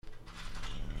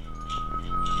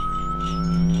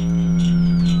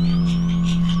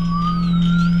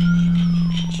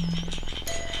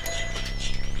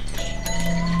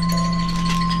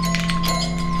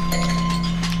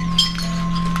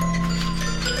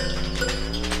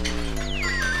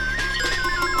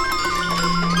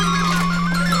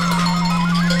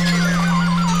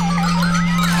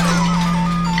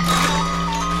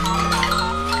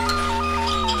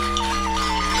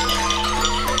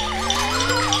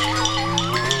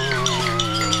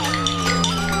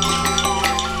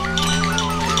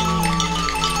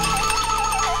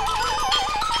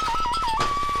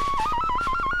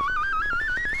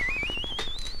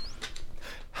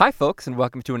Hi, folks, and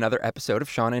welcome to another episode of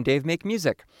Sean and Dave Make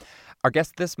Music. Our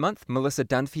guest this month, Melissa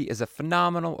Dunphy, is a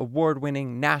phenomenal,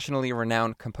 award-winning, nationally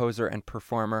renowned composer and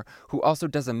performer who also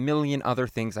does a million other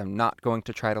things I'm not going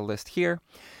to try to list here.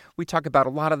 We talk about a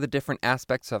lot of the different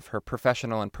aspects of her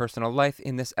professional and personal life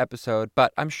in this episode,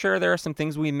 but I'm sure there are some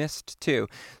things we missed too.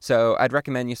 So I'd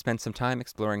recommend you spend some time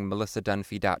exploring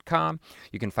melissadunphy.com.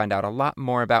 You can find out a lot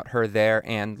more about her there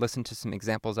and listen to some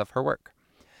examples of her work.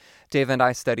 Dave and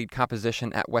I studied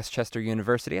composition at Westchester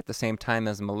University at the same time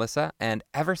as Melissa, and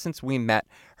ever since we met,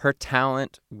 her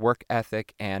talent, work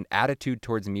ethic, and attitude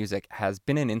towards music has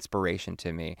been an inspiration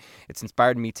to me. It's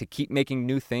inspired me to keep making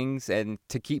new things and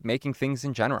to keep making things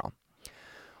in general.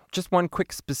 Just one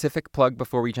quick specific plug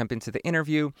before we jump into the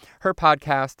interview. Her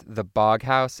podcast, The Bog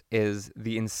House, is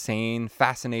the insane,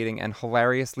 fascinating, and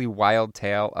hilariously wild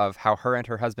tale of how her and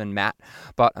her husband, Matt,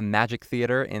 bought a magic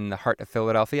theater in the heart of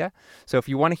Philadelphia. So if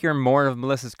you want to hear more of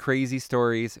Melissa's crazy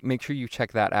stories, make sure you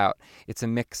check that out. It's a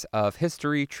mix of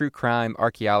history, true crime,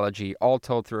 archaeology, all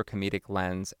told through a comedic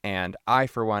lens, and I,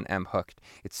 for one, am hooked.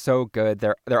 It's so good.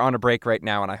 They're on a break right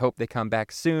now, and I hope they come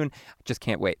back soon. I just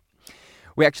can't wait.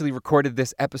 We actually recorded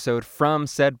this episode from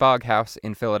said Bog House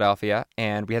in Philadelphia,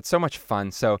 and we had so much fun.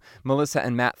 So, Melissa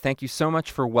and Matt, thank you so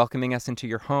much for welcoming us into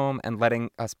your home and letting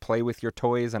us play with your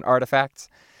toys and artifacts.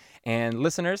 And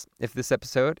listeners, if this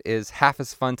episode is half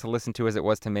as fun to listen to as it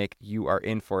was to make, you are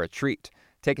in for a treat.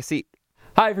 Take a seat.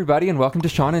 Hi, everybody, and welcome to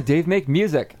Sean and Dave Make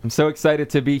Music. I'm so excited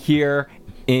to be here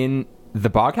in the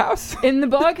Bog House? In the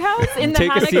Bog House? In the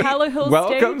Hannah Callowhill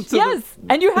Welcome stage? Yes,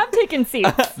 and you have taken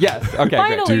seats. Yes, okay,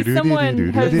 Finally, great. someone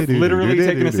has literally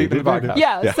taken a seat in the Bog House.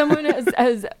 Yeah, someone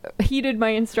has heeded my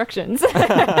instructions.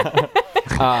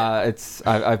 I've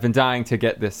been dying to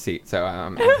get this seat, so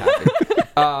I'm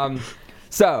happy.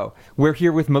 So, we're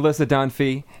here with Melissa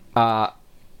Dunphy. I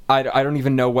don't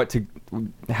even know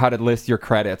how to list your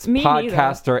credits. Me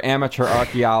Podcaster, neither. amateur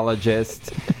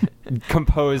archaeologist,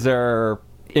 composer,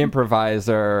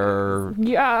 improviser,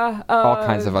 all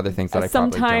kinds of other things that I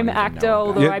probably don't sometime even actor, know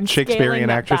although I'm Shakespearean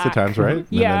actress back. at times, right?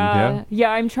 Yeah,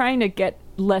 I'm trying to get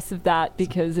less of that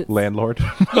because it's landlord.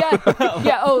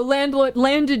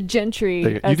 landed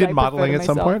gentry. You did modeling at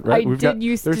some point, right? I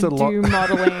used to do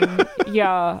modeling.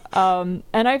 Yeah,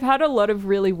 and I've had a lot of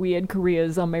really weird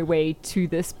careers on my way to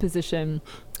this position.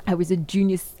 I was a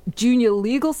junior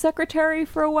legal secretary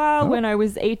for a while when I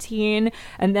was 18,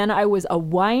 and then I was a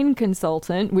wine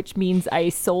consultant, which means I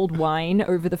sold wine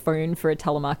over the phone for a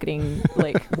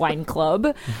telemarketing wine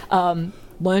club.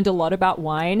 Learned a lot about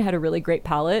wine, had a really great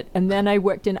palate, and then I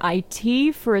worked in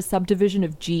IT for a subdivision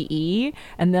of GE,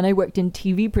 and then I worked in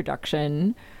TV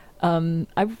production.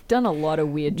 I've done a lot of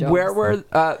weird jobs.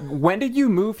 When did you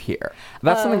move here?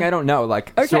 That's something I don't know.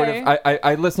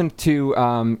 I listened to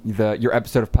your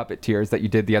episode of Puppeteers that you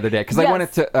did the other day because I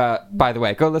wanted to. By the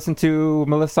way, go listen to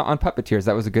Melissa on Puppeteers.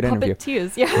 That was a good interview.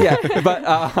 Puppeteers, yeah. Yeah, but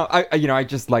I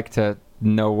just like to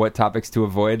know what topics to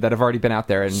avoid that have already been out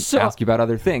there and ask you about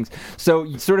other things.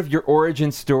 So, sort of your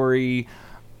origin story.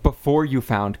 Before you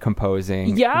found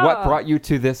composing, what brought you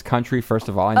to this country, first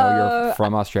of all? I know you're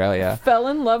from Australia. Fell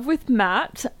in love with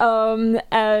Matt, and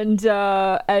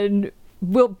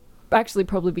we'll actually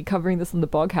probably be covering this on the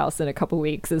Bog House in a couple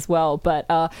weeks as well.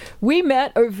 But we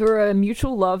met over a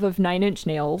mutual love of Nine Inch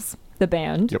Nails, the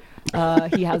band.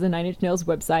 Yep. He has a Nine Inch Nails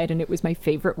website, and it was my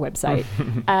favorite website.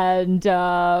 And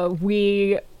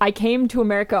I came to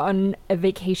America on a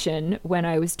vacation when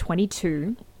I was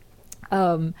 22.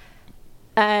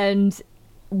 And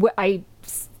I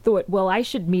thought, well, I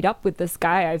should meet up with this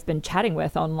guy I've been chatting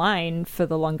with online for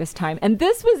the longest time. And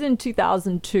this was in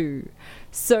 2002.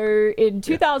 So in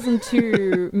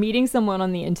 2002, meeting someone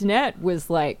on the internet was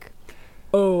like,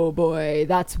 oh boy,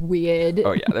 that's weird.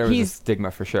 Oh yeah, there was a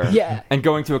stigma for sure. Yeah. And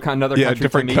going to another country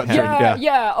different to meet country. him.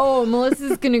 Yeah. Oh,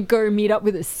 Melissa's gonna go meet up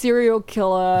with a serial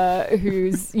killer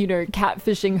who's,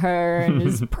 catfishing her and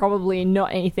is probably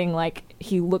not anything like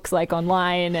he looks like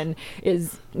online, and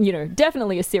is,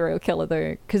 definitely a serial killer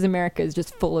though, because America is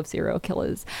just full of serial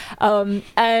killers. And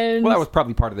that was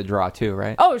probably part of the draw too,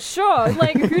 right? Oh sure,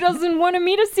 who doesn't want to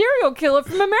meet a serial killer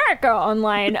from America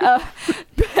online?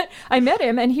 But I met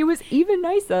him, and he was even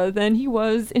nicer than he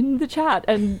was in the chat,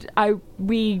 and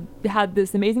we had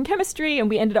this amazing chemistry,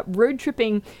 and we ended up road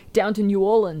tripping down to New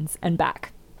Orleans and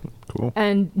back. Cool.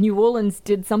 And New Orleans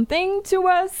did something to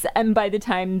us, and by the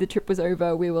time the trip was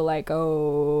over, we were like,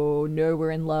 oh no,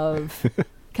 we're in love.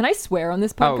 Can I swear on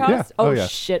this podcast? Yeah.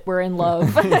 Shit, we're in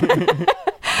love.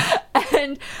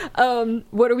 And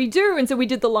what do we do? And so we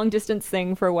did the long distance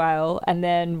thing for a while, and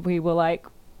then we were like,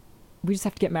 we just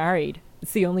have to get married.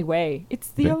 It's the only way. It's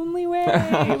the only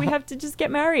way. We have to just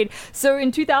get married. So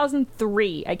in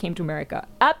 2003, I came to America.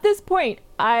 At this point,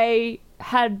 I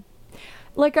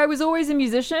was always a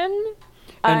musician.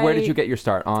 And where did you get your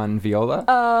start? On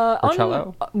viola or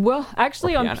cello? Well,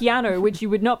 actually on piano, which you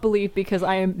would not believe because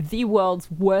I am the world's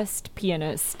worst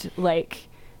pianist. Like,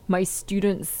 my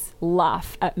students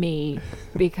laugh at me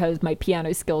because my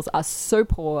piano skills are so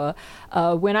poor.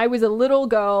 When I was a little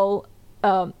girl,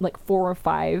 like 4 or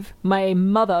 5,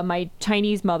 my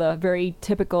Chinese mother, very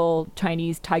typical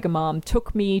Chinese tiger mom,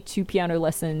 took me to piano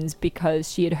lessons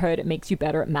because she had heard it makes you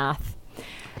better at math.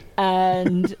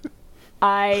 And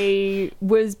I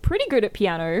was pretty good at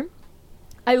piano.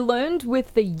 I learned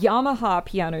with the Yamaha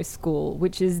Piano School,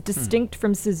 which is distinct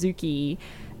from Suzuki.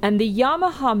 And the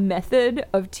Yamaha method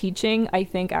of teaching, I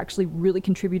think, actually really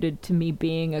contributed to me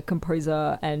being a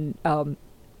composer and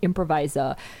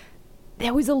improviser.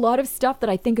 There was a lot of stuff that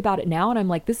I think about it now, and I'm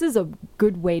like, this is a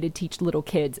good way to teach little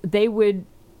kids. They would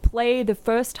play the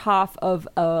first half of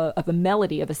a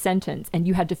melody, of a sentence, and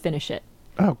you had to finish it.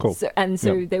 Oh, cool. So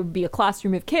there would be a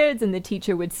classroom of kids, and the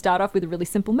teacher would start off with a really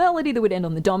simple melody that would end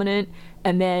on the dominant,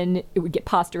 and then it would get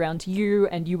passed around to you,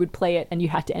 and you would play it, and you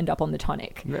had to end up on the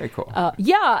tonic. Very cool.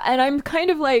 Yeah, and I'm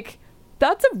kind of like,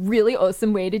 that's a really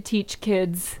awesome way to teach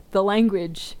kids the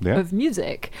language of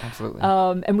music. Absolutely.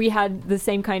 And we had the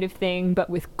same kind of thing, but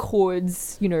with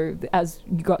chords, as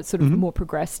you got sort of more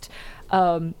progressed.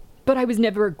 But I was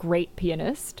never a great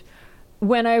pianist.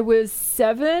 When I was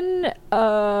 7,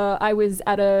 I was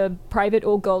at a private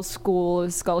all-girls school,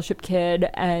 a scholarship kid,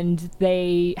 and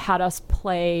they had us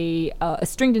play a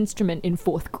stringed instrument in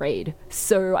 4th grade.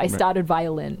 So I started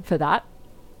violin for that.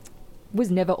 Was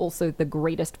never also the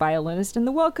greatest violinist in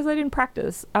the world because I didn't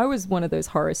practice. I was one of those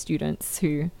horror students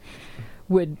who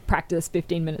would practice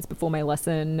 15 minutes before my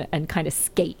lesson and kind of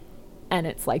skate. And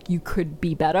it's like, you could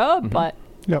be better, but...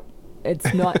 Yep.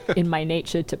 It's not in my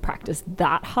nature to practice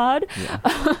that hard.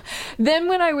 Yeah. Then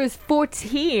when I was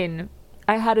 14,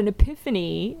 I had an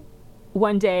epiphany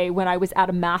one day when I was at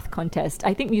a math contest.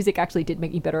 I think music actually did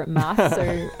make me better at math.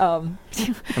 So I'm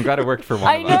glad it worked for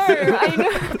one of us. I know.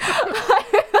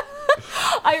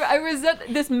 I was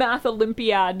at this math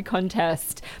Olympiad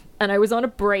contest, and I was on a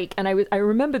break, and I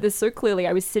remember this so clearly.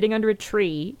 I was sitting under a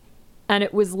tree, and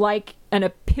it was like an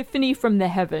epiphany from the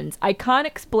heavens. I can't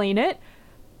explain it.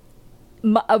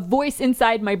 A voice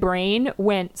inside my brain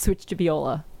went, switch to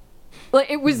viola. Like,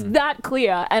 it was that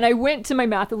clear. And I went to my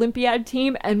math Olympiad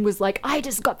team and was like, I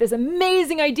just got this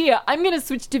amazing idea. I'm going to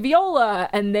switch to viola.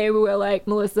 And they were like,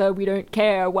 Melissa, we don't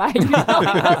care. Why are you telling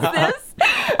us this?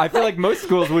 I feel like most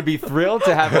schools would be thrilled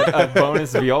to have a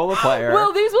bonus viola player.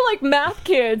 Well, these were like math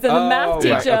kids and the math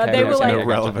teacher. They were like,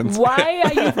 why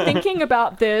are you thinking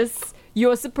about this?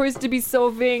 You're supposed to be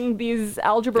solving these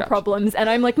algebra problems. And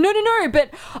I'm like, no, but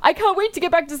I can't wait to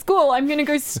get back to school. I'm going to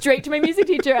go straight to my music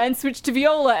teacher and switch to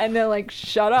viola. And they're like,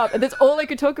 shut up. And that's all I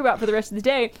could talk about for the rest of the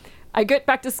day. I get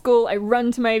back to school, I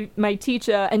run to my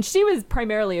teacher, and she was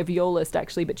primarily a violist,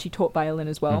 actually, but she taught violin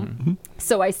as well. Mm-hmm.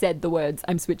 So I said the words,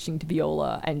 I'm switching to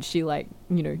viola, and she,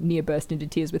 near burst into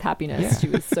tears with happiness. Yeah. She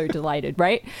was so delighted,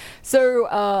 right? So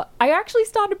I actually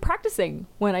started practicing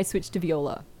when I switched to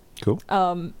viola. Cool.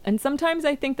 And sometimes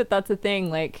I think that that's a thing,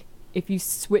 like, if you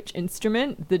switch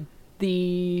instrument,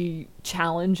 the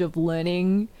challenge of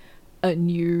learning a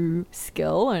new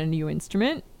skill and a new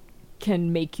instrument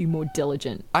can make you more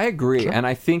diligent. I agree. Sure. And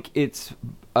I think it's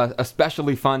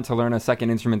especially fun to learn a second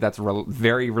instrument that's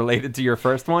very related to your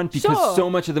first one, because so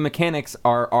much of the mechanics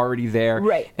are already there,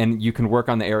 right? And you can work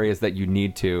on the areas that you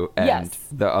need to, and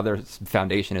the other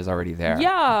foundation is already there.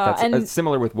 Yeah. That's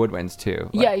similar with woodwinds too.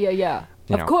 Yeah.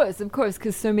 Of course,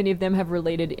 because so many of them have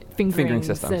related fingering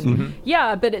systems. And,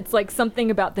 yeah, but it's like something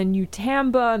about the new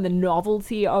timbre and the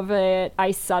novelty of it.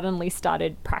 I suddenly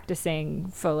started practicing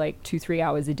for like 2-3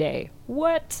 hours a day.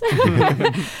 What?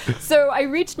 So I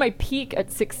reached my peak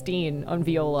at 16 on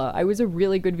viola. I was a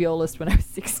really good violist when I was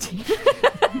 16.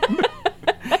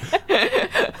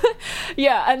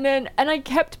 Yeah, and I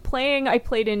kept playing. I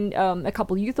played in a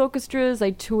couple youth orchestras.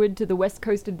 I toured to the west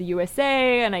coast of the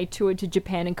USA, and I toured to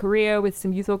Japan and Korea with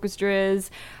some youth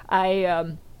orchestras.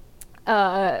 I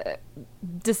fell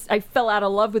out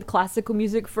of love with classical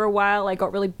music for a while. I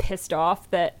got really pissed off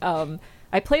that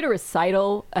I played a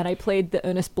recital, and I played the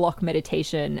Ernest Bloch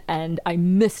meditation, and I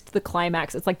missed the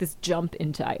climax. It's like this jump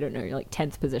into, I don't know, like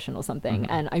 10th position or something,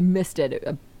 and I missed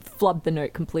it. Flubbed the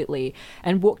note completely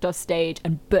and walked off stage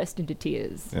and burst into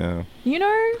tears. Yeah. You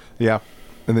know? Yeah.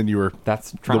 And then you were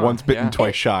the once bitten,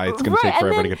 twice shy. It's going to take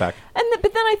forever to get back.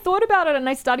 But then I thought about it, and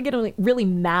I started getting really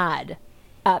mad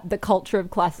at the culture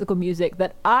of classical music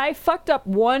that I fucked up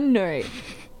one note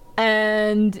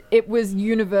And it was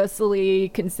universally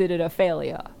considered a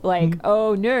failure. Like,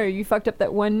 oh no, you fucked up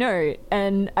that one note.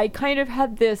 And I kind of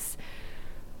had this,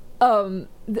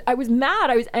 I was mad,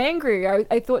 I was angry.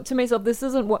 I thought to myself, this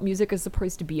isn't what music is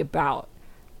supposed to be about.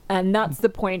 And that's the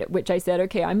point at which I said,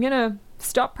 okay, I'm going to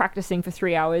stop practicing for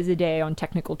 3 hours a day on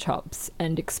technical chops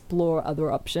and explore other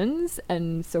options.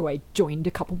 And so I joined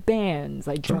a couple bands.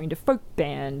 I joined a folk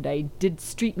band. I did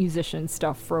street musician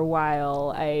stuff for a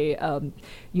while. I,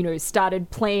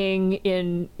 started playing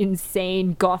in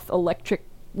insane goth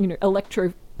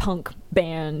electro punk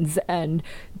bands and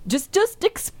just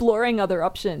exploring other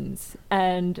options.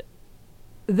 And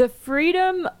the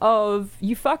freedom of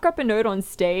you fuck up a note on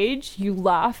stage, you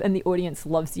laugh, and the audience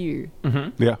loves you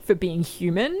for being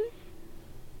human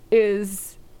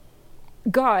is,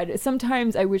 God,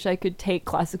 sometimes I wish I could take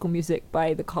classical music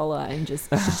by the collar and just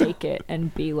shake it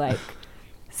and be like,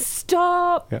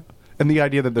 stop. Yeah. And the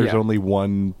idea that there's only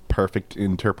one perfect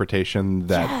interpretation,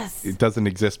 that it doesn't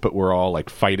exist, but we're all like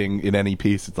fighting in any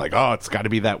piece. It's like, oh, it's got to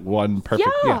be that one perfect.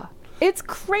 Yeah. It's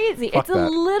crazy. Fuck it's a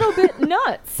little bit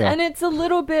nuts. And it's a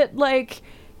little bit like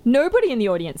nobody in the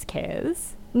audience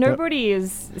cares. Nobody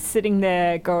is sitting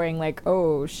there going like,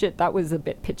 oh shit, that was a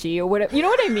bit pitchy or whatever. You know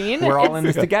what I mean? We're all in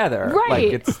this together.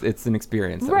 Right. Like it's an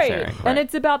experience that we're sharing. Right. And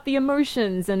it's about the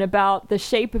emotions and about the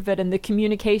shape of it and the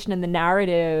communication and the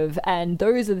narrative. And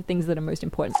those are the things that are most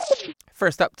important.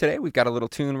 First up today, we've got a little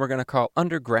tune we're going to call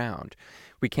Underground.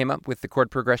 We came up with the chord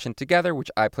progression together,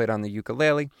 which I played on the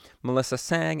ukulele. Melissa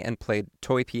sang and played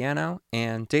toy piano,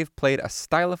 and Dave played a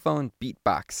stylophone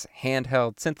beatbox,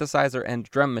 handheld synthesizer, and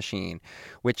drum machine,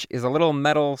 which is a little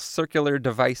metal circular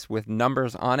device with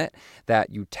numbers on it that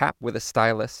you tap with a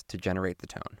stylus to generate the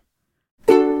tone.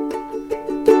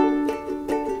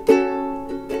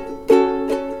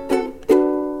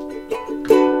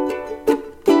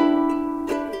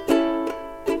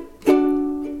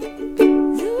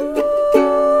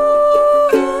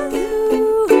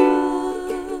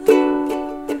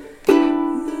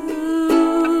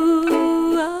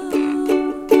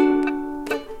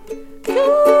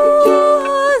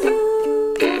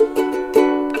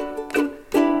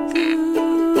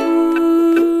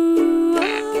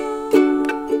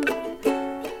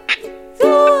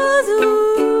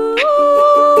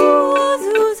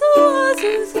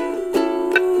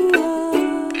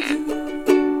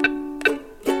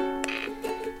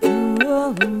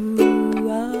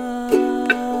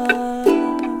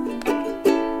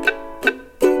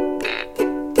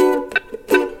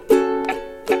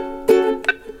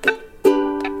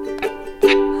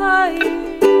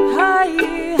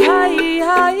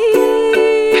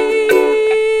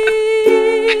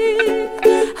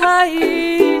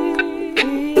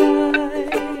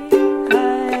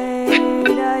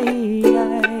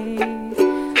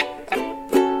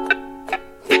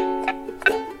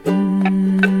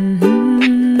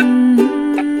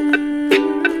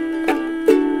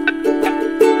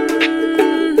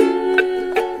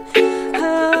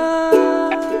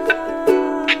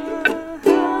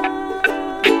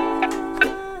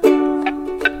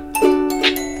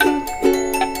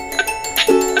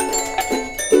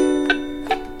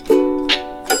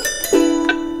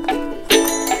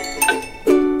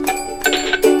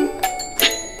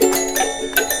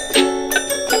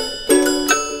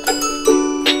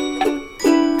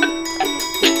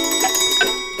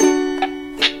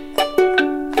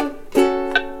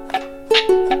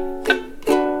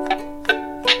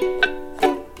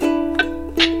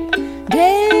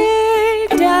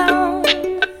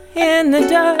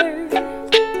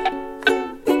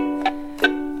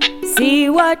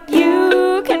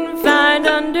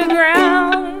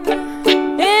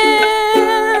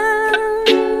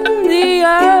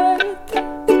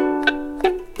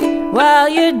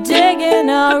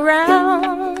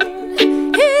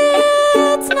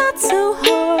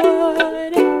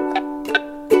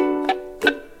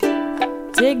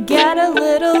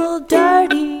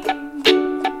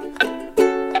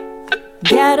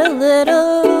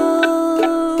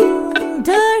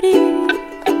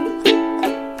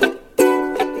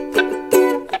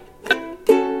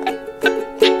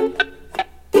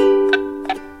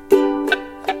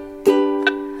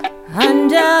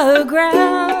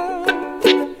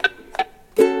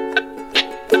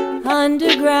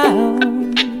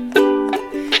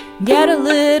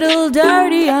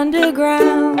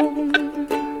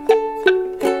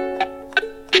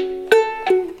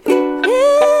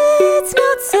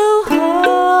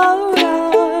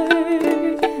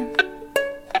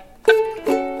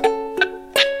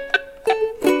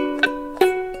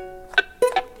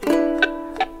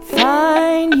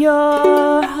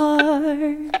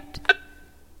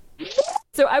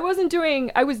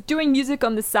 I was doing music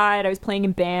on the side. I was playing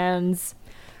in bands.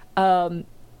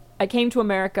 I came to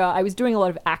America. I was doing a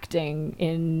lot of acting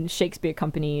in Shakespeare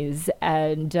companies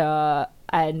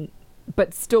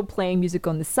but still playing music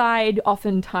on the side.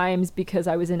 Oftentimes, because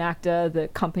I was an actor, the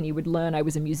company would learn I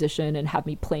was a musician and have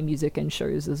me play music in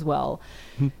shows as well.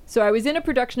 So I was in a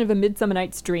production of A Midsummer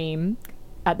Night's Dream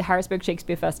at the Harrisburg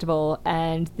Shakespeare Festival,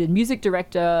 and the music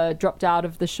director dropped out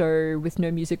of the show with no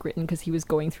music written because he was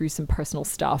going through some personal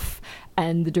stuff.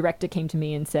 And the director came to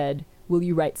me and said, "Will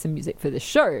you write some music for this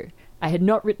show?" I had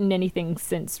not written anything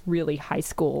since really high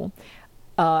school,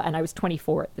 and I was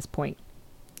 24 at this point.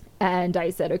 And I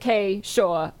said, okay,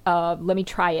 sure, let me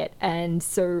try it. And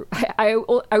so I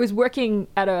was working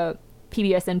at a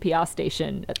PBS NPR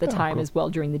station at the time as well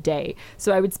during the day.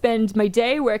 So I would spend my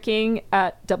day working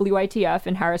at WITF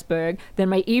in Harrisburg, then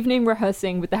my evening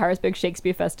rehearsing with the Harrisburg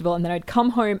Shakespeare Festival, and then I'd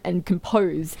come home and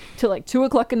compose till like 2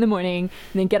 o'clock in the morning,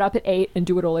 and then get up at 8 and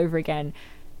do it all over again.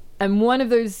 And one of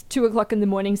those 2 o'clock in the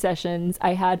morning sessions,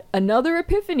 I had another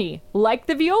epiphany, like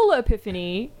the viola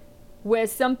epiphany, where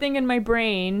something in my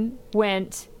brain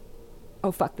went,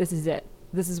 oh, fuck, this is it.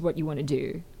 This is what you want to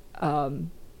do.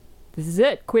 This is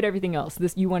it. Quit everything else.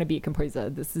 You want to be a composer.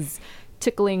 This is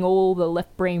tickling all the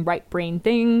left brain, right brain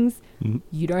things. Mm-hmm.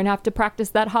 You don't have to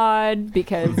practice that hard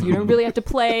because you don't really have to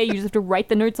play. You just have to write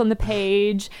the notes on the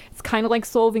page. It's kind of like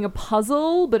solving a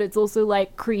puzzle, but it's also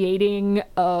like creating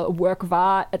a work of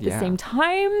art at the same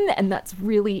time. And that's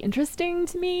really interesting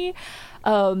to me.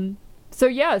 So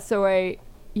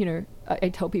I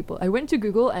tell people, I went to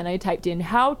Google and I typed in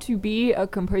how to be a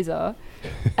composer,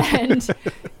 and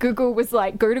Google was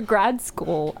like, go to grad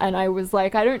school. And I was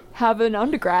like, I don't have an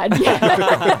undergrad yet.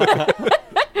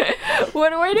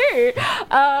 What do I do?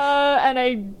 And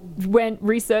I went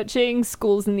researching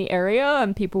schools in the area,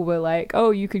 and people were like,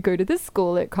 oh, you could go to this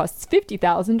school. It costs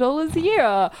 $50,000 a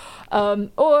year.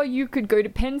 Or you could go to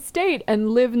Penn State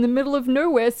and live in the middle of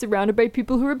nowhere surrounded by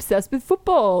people who are obsessed with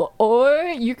football. Or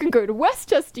you can go to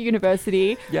Westchester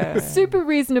University, super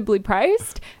reasonably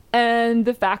priced. And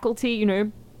the faculty,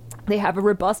 they have a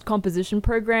robust composition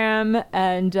program,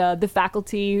 and the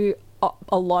faculty,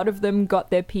 a lot of them got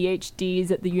their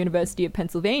PhDs at the University of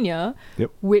Pennsylvania,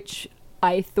 which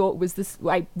I thought was this.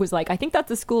 I was like, I think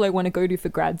that's a school I want to go to for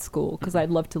grad school because I'd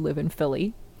love to live in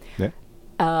Philly.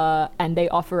 Yeah. And they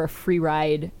offer a free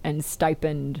ride and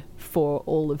stipend for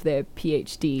all of their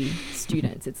PhD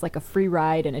students. It's like a free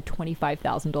ride and a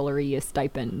 $25,000 a year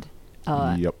stipend.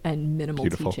 And minimal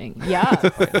teaching. Yeah.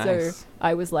 So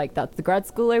I was like, that's the grad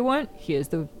school I want. Here's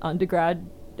the undergrad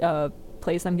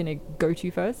place I'm going to go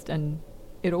to first. And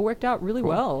it all worked out really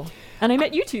well. And I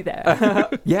met you two there.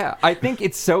 Yeah, I think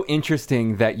it's so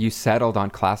interesting that you settled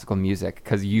on classical music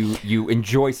because you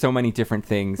enjoy so many different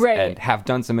things and have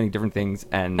done so many different things.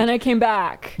 And I came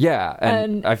back. Yeah,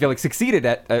 and I feel like succeeded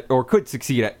at or could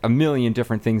succeed at a million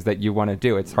different things that you want to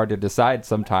do. It's hard to decide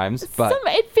sometimes, but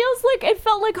it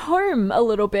felt like home a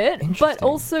little bit, but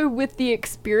also with the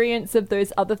experience of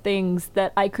those other things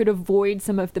that I could avoid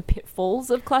some of the pitfalls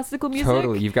of classical music.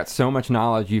 Totally, you've got so much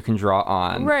knowledge you can draw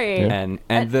on. Right.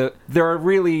 And there are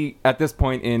really, at this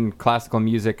point in classical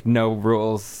music, no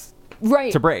rules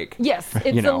to break. Yes,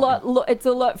 it's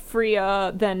a lot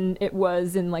freer than it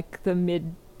was in like the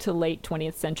mid to late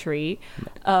 20th century.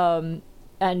 And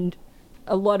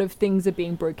a lot of things are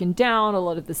being broken down. A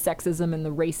lot of the sexism and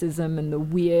the racism and the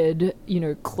weird,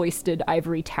 cloistered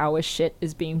ivory tower shit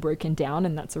is being broken down,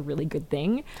 and that's a really good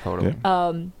thing. Totally.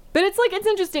 But it's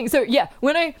interesting. So yeah,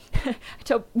 when I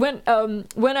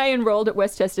enrolled at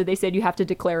Westchester, they said you have to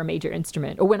declare a major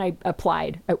instrument. Or when I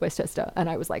applied at Westchester, and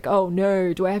I was like, oh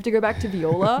no, do I have to go back to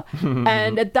viola?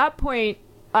 And at that point,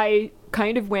 I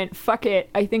kind of went, fuck it,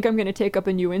 I think I'm going to take up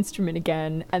a new instrument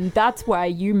again. And that's why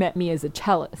you met me as a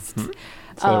cellist.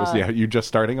 So that was, you just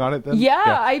starting on it then?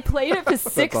 Yeah, I played it for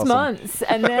 6 months,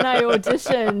 and then I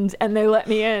auditioned, and they let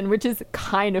me in, which is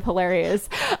kind of hilarious.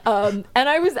 And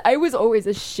I was always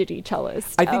a shitty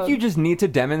cellist. I think you just need to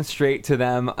demonstrate to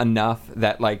them enough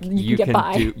that you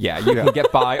can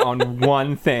get by on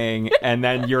one thing, and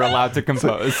then you're allowed to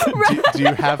compose. Right. Do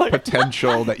you have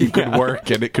potential that you could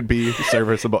work and it could be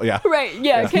serviceable? Yeah. Right.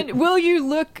 Yeah. Will you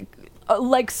look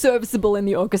like serviceable in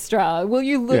the orchestra? Will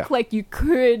you look like you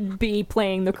could be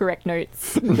playing the correct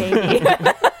notes? Maybe.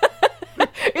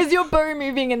 Is your bow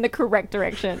moving in the correct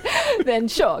direction? Then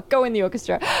sure, go in the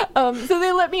orchestra. So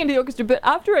they let me into the orchestra. But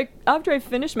after I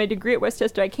finished my degree at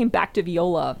Westchester, I came back to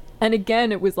viola, and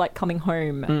again it was like coming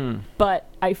home. But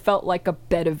I felt like a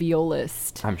better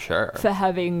violist. I'm sure, for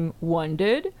having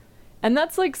wandered, and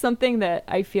that's like something that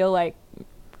I feel like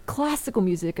classical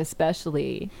music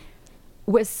especially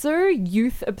we're so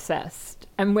youth obsessed,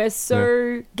 and we're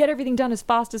so get everything done as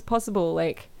fast as possible.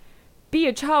 Like, be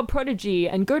a child prodigy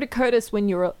and go to Curtis when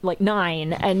you're like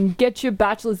 9 and get your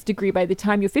bachelor's degree by the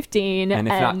time you're 15. And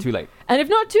if not too late. And if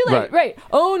not too late, Right. right.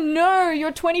 Oh no,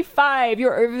 you're 25,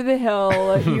 you're over the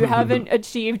hill, you haven't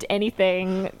achieved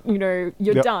anything, you know,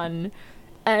 you're Yep. done.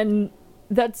 And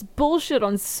that's bullshit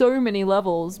on so many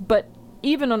levels, but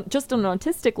even on just on an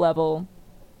autistic level,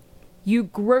 you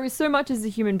grow so much as a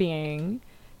human being.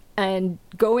 And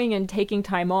going and taking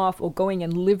time off or going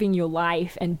and living your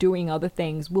life and doing other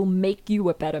things will make you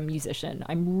a better musician.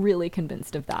 I'm really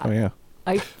convinced of that. Oh, yeah.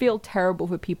 I feel terrible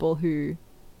for people who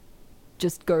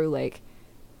just go like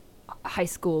high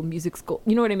school, music school,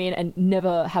 you know what I mean? And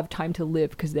never have time to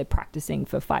live because they're practicing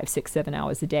for 5, 6, 7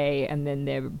 hours a day. And then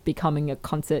they're becoming a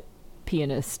concert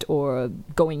pianist or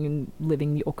going and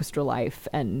living the orchestra life.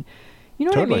 And you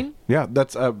know Totally. what I mean? Yeah,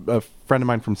 that's a friend of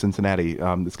mine from Cincinnati.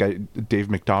 This guy, Dave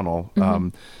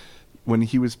McDonnell. When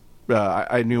he was,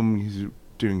 I knew him. He was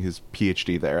doing his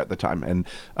PhD there at the time, and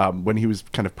when he was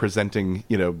kind of presenting,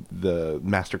 you know, the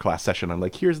masterclass session, I'm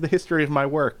like, "Here's the history of my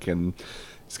work," and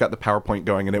he's got the PowerPoint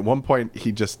going. And at one point,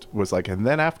 he just was like, "And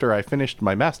then after I finished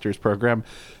my master's program,"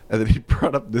 and then he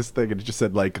brought up this thing, and it just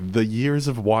said like "the years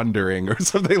of wandering" or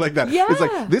something like that. Yeah. It's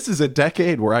like, this is a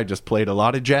decade where I just played a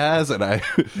lot of jazz, and I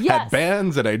had Yes.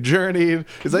 bands, and I journeyed.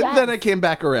 It's like, Yes. then I came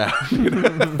back around. You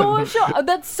know? For sure.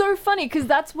 That's so funny because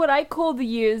that's what I call the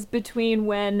years between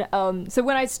when. So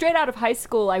when I straight out of high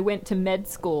school, I went to med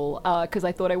school because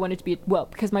I thought I wanted to be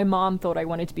because my mom thought I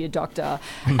wanted to be a doctor,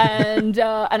 and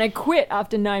I quit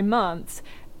after 9 months,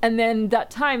 and then that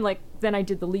time then I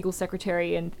did the legal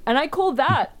secretary and I called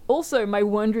that also my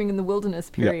wandering in the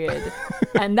wilderness period,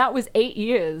 and that was 8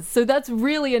 years. So that's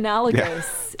really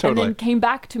analogous. Totally. And then came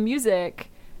back to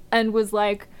music and was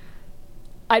like,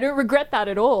 I don't regret that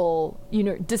at all, you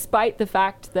know, despite the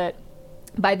fact that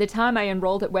by the time I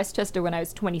enrolled at Westchester when I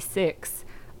was 26,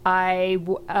 I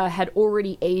had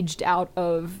already aged out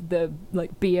of the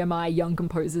like BMI Young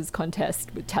Composers contest,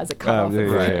 which has a cutoff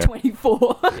of right.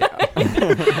 24.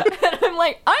 And I'm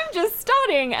like, I'm just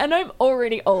starting and I'm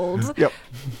already old. Yep.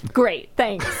 Great,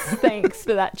 thanks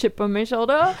for that chip on my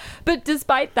shoulder. But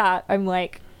despite that, I'm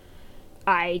like,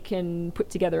 I can put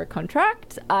together a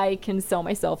contract. I can sell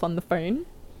myself on the phone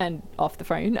and off the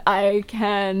phone. I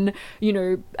can, you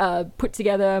know, put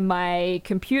together my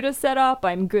computer setup.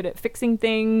 I'm good at fixing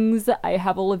things. I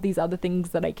have all of these other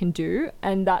things that I can do,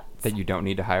 and that you don't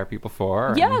need to hire people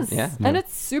for. yes, Yeah. and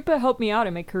it's super helped me out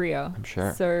in my career. I'm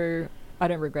sure. So I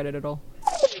don't regret it at all.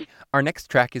 Our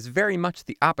next track is very much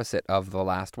the opposite of the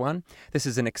last one. This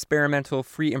is an experimental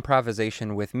free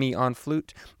improvisation with me on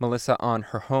flute, Melissa on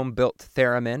her home-built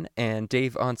theremin, and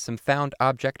Dave on some found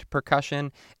object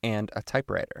percussion and a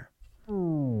typewriter.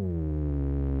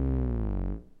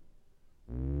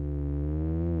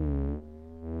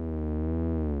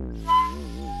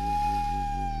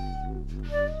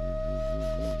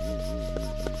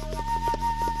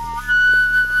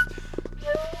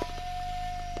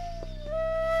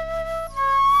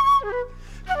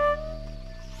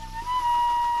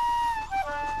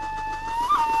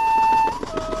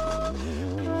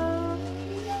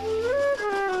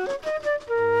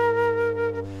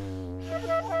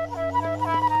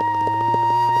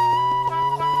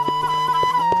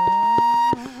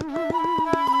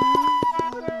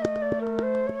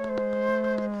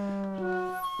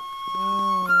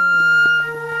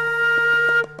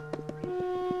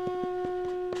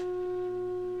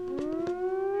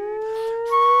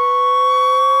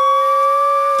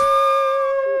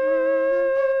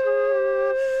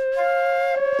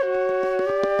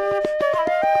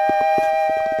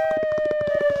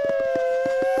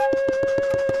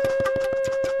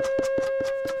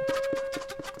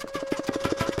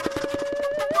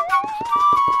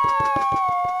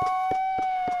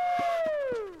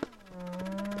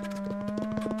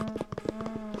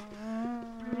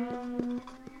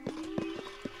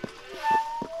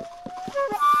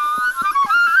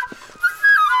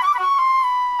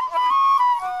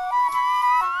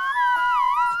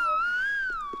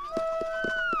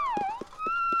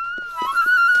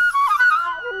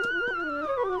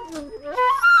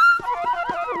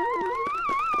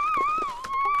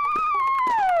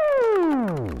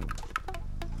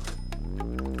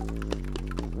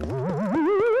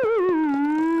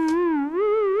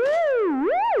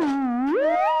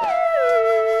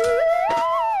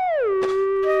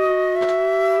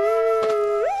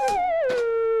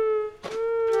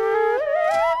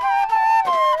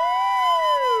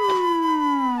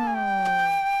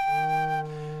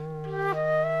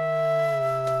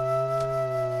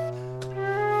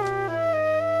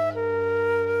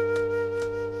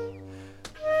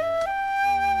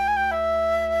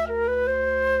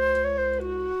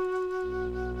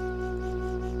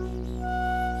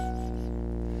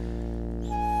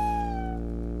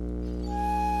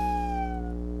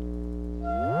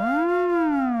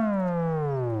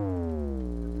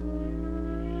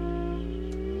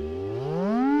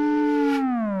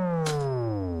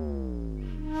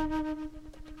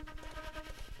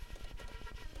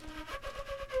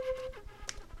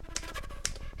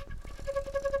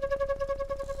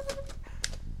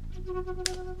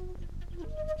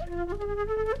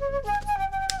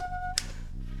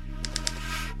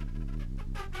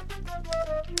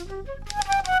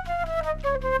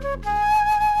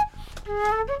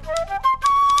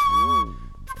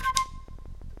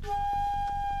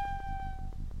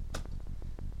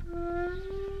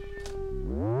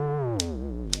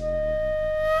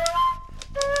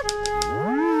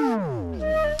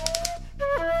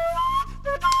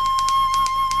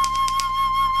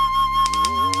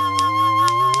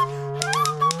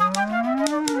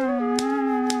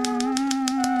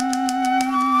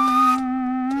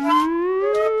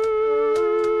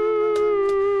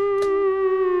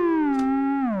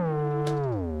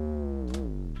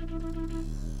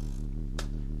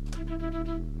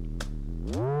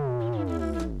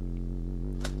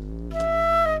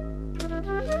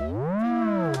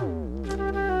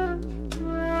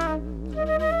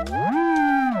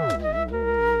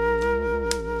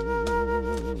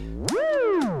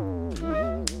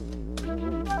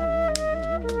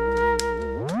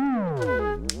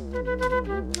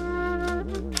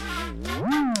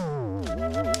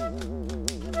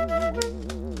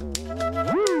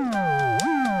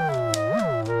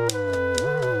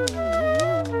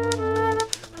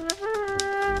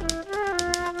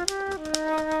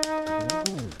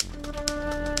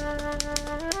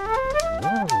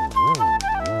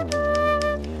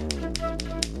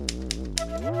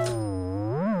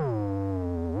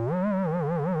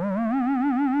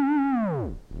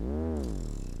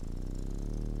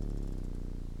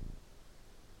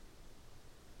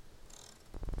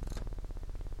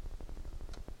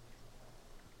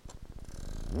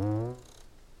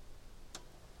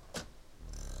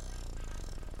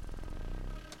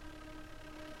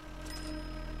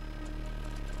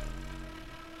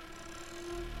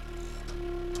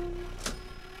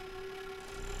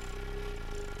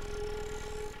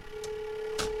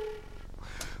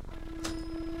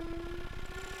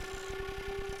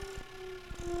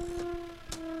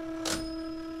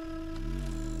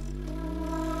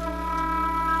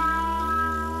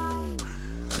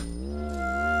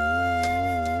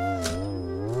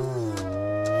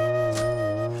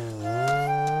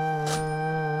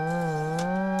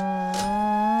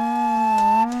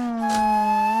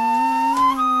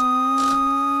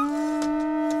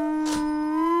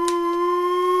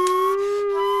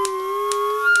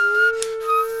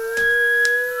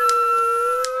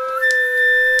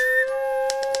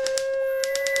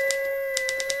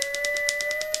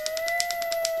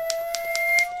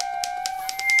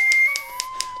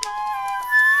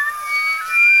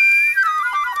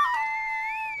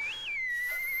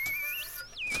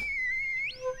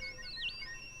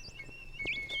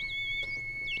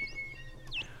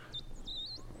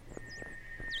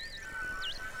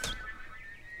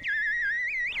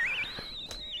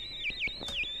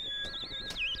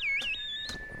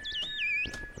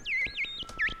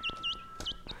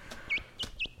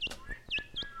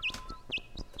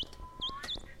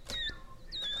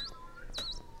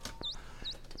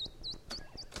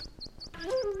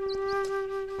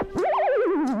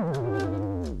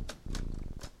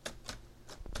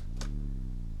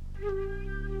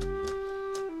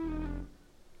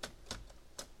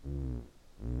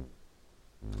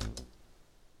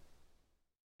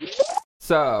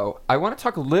 So I want to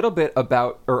talk a little bit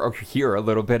about, or hear a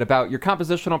little bit about your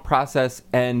compositional process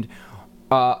and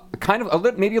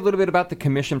maybe a little bit about the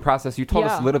commission process. You told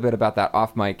us a little bit about that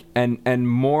off mic, and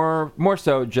more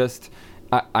so just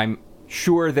I'm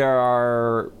sure there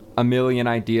are a million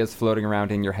ideas floating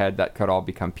around in your head that could all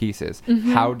become pieces.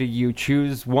 Mm-hmm. How do you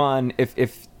choose one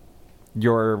if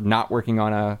you're not working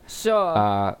on a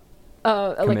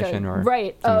commission or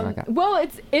right? Something like that? Well,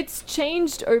 it's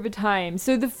changed over time.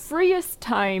 So the freest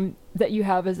time that you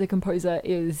have as a composer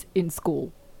is in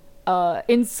school.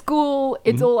 In school,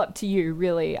 it's all up to you,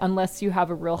 really, unless you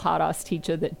have a real hard-ass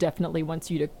teacher that definitely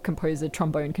wants you to compose a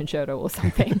trombone concerto or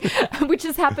something, which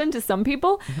has happened to some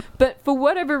people. But for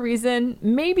whatever reason,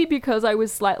 maybe because I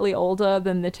was slightly older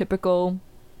than the typical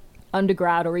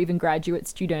undergrad or even graduate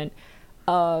student,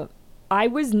 I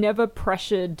was never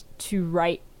pressured to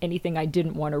write anything I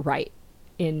didn't want to write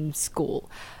in school.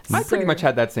 I pretty much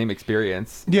had that same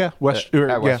experience. Yeah, at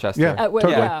Westchester. Yeah,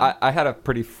 totally. Yeah, I had a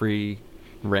pretty free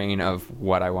reign of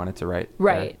what I wanted to write.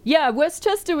 Right. Yeah,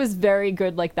 Westchester was very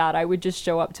good like that. I would just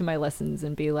show up to my lessons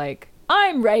and be like,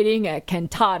 I'm writing a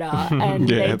cantata. And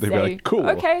Yeah, they'd they'd be say, like, cool.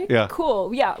 Okay, Yeah.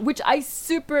 cool. Yeah, which I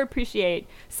super appreciate.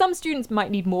 Some students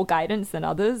might need more guidance than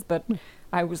others, but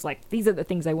I was like, these are the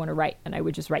things I want to write, and I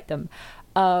would just write them.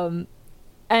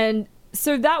 And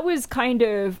so that was kind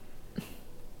of...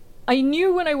 I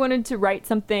knew when I wanted to write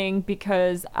something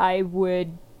because I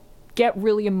would get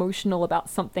really emotional about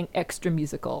something extra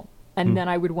musical, and then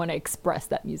I would want to express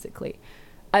that musically.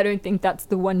 I don't think that's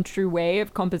the one true way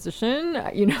of composition,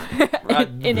 in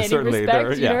any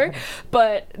respect, you know.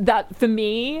 But that for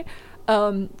me,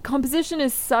 composition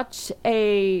is such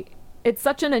an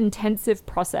intensive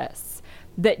process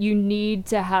that you need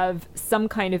to have some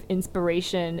kind of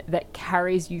inspiration that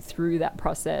carries you through that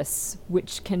process,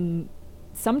 which can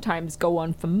sometimes go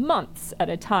on for months at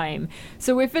a time.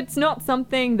 So if it's not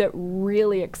something that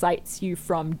really excites you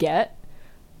from get,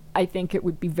 I think it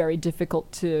would be very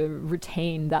difficult to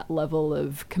retain that level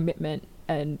of commitment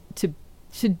and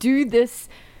to do this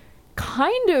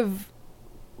kind of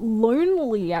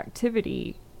lonely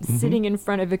activity, sitting in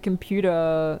front of a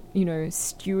computer,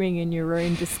 stewing in your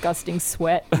own disgusting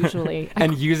sweat usually.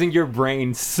 And using your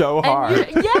brain so hard.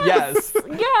 Yes.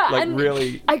 Yeah. Like and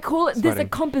really I call it, there's a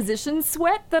composition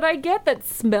sweat that I get that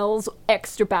smells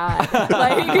extra bad. Like,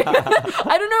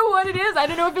 I don't know what it is. I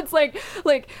don't know if it's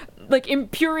like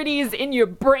impurities in your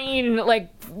brain,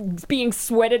 like being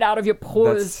sweated out of your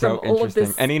pores. That's so from all of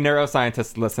this. Any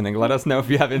neuroscientists listening, let us know if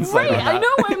you have insight Right, on that. I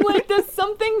know. I'm like, there's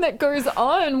something that goes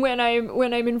on when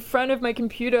I'm in front of my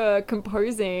computer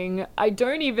composing. I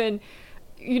don't even,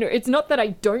 it's not that I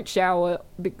don't shower,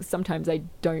 because sometimes I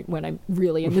don't when I'm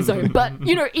really in the zone. But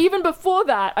even before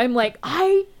that, I'm like,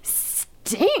 I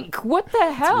stink. What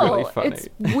the hell? Really funny. It's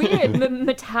weird. The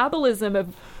metabolism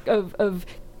of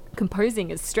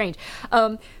composing is strange.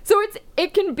 So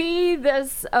it can be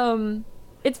this.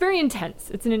 It's very intense.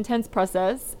 It's an intense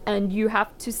process, and you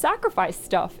have to sacrifice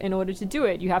stuff in order to do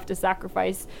it. You have to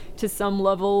sacrifice, to some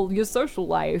level, your social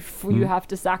life. You have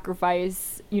to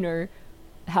sacrifice,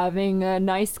 having a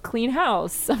nice, clean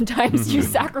house. Sometimes you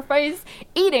sacrifice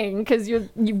eating because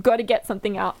you've got to get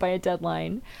something out by a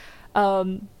deadline.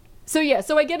 So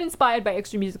I get inspired by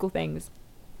extra musical things.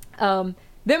 Then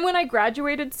when I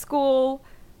graduated school,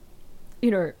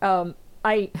 when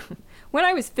I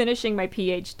was finishing my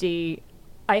PhD,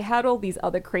 I had all these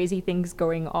other crazy things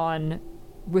going on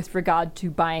with regard to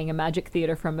buying a magic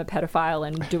theater from a pedophile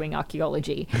and doing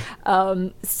archaeology.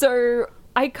 So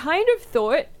I kind of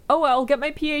thought, I'll get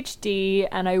my PhD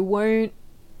and I won't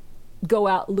go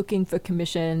out looking for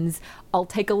commissions. I'll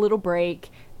take a little break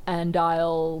and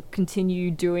I'll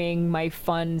continue doing my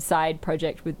fun side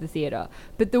project with the theater.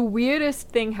 But the weirdest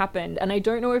thing happened, and I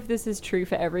don't know if this is true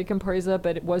for every composer,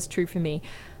 but it was true for me.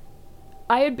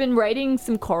 I had been writing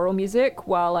some choral music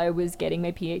while I was getting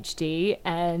my PhD,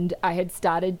 and I had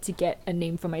started to get a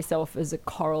name for myself as a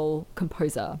choral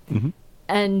composer.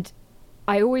 And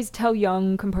I always tell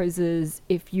young composers,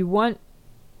 if you want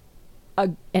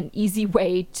an easy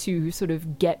way to sort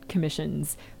of get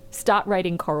commissions, start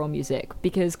writing choral music,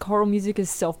 because choral music is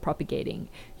self-propagating.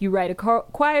 You write a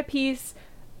choir piece,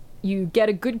 you get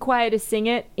a good choir to sing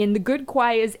it. In the good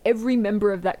choirs, every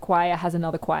member of that choir has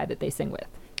another choir that they sing with.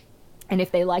 And if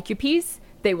they like your piece,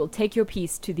 they will take your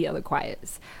piece to the other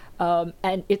choirs.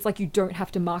 And it's like you don't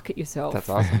have to market yourself. That's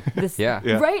awesome. Yeah.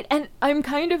 Right? And I'm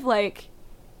kind of like,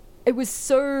 it was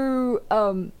so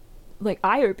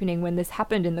eye-opening when this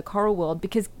happened in the choral world,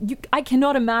 because I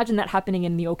cannot imagine that happening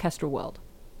in the orchestral world.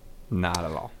 Not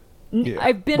at all.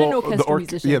 I've been an orchestral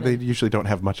musician. Yeah, they usually don't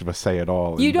have much of a say at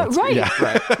all. You don't, right? Yeah.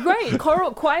 Right.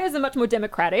 Choirs are much more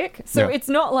democratic, so it's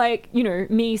not like, you know,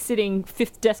 me sitting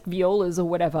fifth desk violas or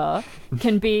whatever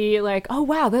can be like, oh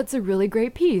wow, that's a really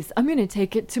great piece. I'm going to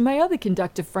take it to my other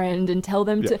conductor friend and tell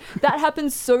them to. That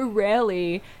happens so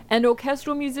rarely, and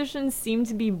orchestral musicians seem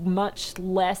to be much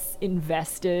less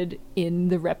invested in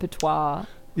the repertoire.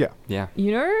 Yeah.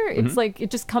 You know, it's like it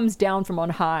just comes down from on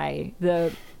high.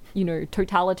 The, you know,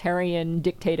 totalitarian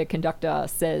dictator conductor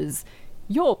says,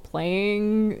 you're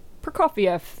playing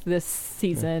Prokofiev this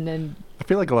season. And I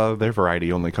feel like a lot of their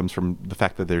variety only comes from the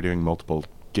fact that they're doing multiple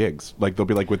gigs. Like they'll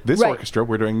be like, with this orchestra,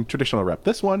 we're doing traditional rep.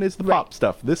 This one is the pop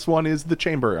stuff. This one is the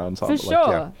chamber ensemble. For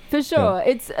sure. Yeah.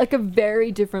 It's like a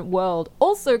very different world.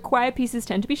 Also, choir pieces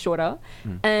tend to be shorter,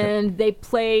 and they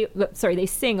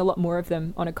sing a lot more of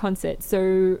them on a concert.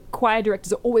 So choir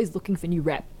directors are always looking for new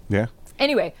rep. Yeah.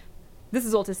 Anyway, this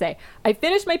is all to say, I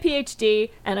finished my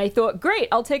PhD and I thought, great,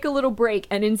 I'll take a little break.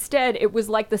 And instead, it was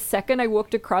like the second I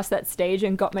walked across that stage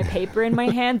and got my paper in my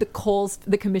hand,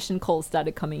 the commission calls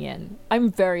started coming in.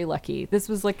 I'm very lucky. This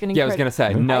was like an incredible... Yeah, I was going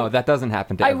to say, no, that doesn't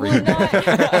happen to everyone. I will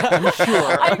not. I'm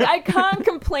sure. I can't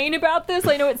complain about this.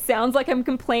 I know it sounds like I'm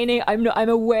complaining. I'm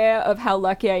aware of how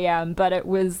lucky I am, but it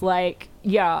was like,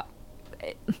 yeah,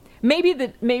 maybe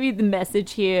the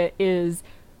message here is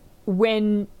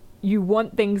when you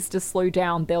want things to slow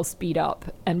down, they'll speed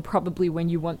up. And probably when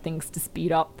you want things to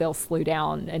speed up, they'll slow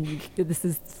down. And this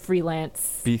is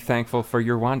freelance. Be thankful for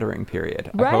your wandering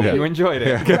period. Right. I hope you enjoyed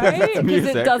it. Right?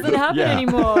 Because it doesn't happen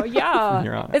anymore. Yeah.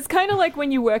 You're on it. It's kind of like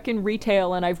when you work in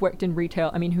retail, and I've worked in retail.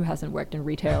 I mean, who hasn't worked in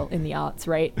retail in the arts,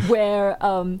 right? Where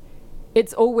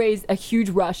it's always a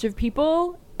huge rush of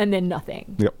people and then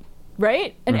nothing. Yep.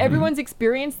 Right? And everyone's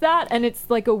experienced that. And it's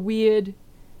like a weird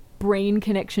brain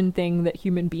connection thing that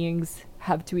human beings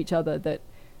have to each other, that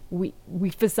we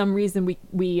for some reason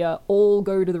we all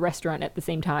go to the restaurant at the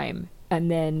same time, and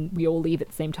then we all leave at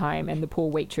the same time, and the poor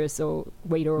waitress or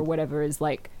waiter or whatever is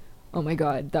like, oh my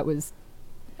god, that was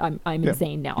I'm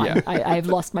insane now. Yeah. I've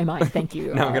lost my mind. Thank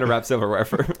you. Now I'm going to wrap silverware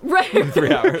for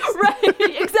 3 hours. Right.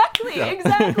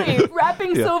 Exactly.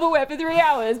 Wrapping silverware for 3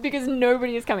 hours because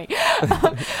nobody is coming.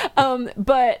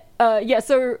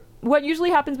 So what usually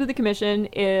happens with the commission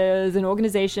is an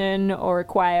organization or a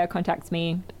choir contacts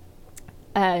me,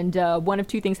 and one of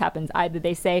two things happens. Either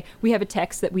they say, we have a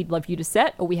text that we'd love you to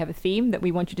set, or we have a theme that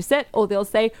we want you to set, or they'll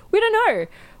say, we don't know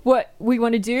what we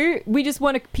want to do. We just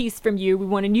want a piece from you. We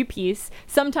want a new piece.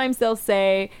 Sometimes they'll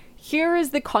say, here is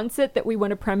the concert that we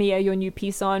want to premiere your new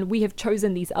piece on. We have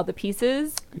chosen these other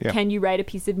pieces. Yeah. Can you write a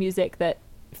piece of music that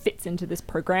fits into this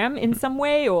program in some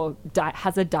way, or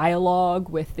has a dialogue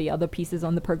with the other pieces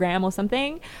on the program or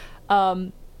something?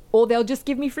 Or they'll just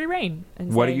give me free reign.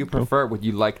 And What say, do you prefer? Would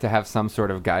you like to have some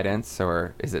sort of guidance,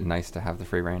 or is it nice to have the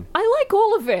free reign? I like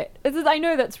all of it. I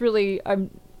know that's really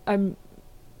I'm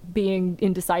being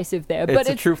indecisive there, but it's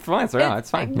a truthful answer. No,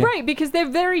 it's fine. Yeah. Right, because they're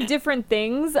very different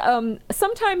things.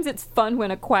 Sometimes it's fun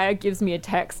when a choir gives me a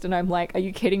text and I'm like, are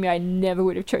you kidding me? I never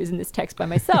would have chosen this text by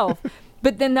myself.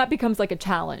 But then that becomes like a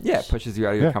challenge. Yeah, it pushes you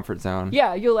out of your comfort zone.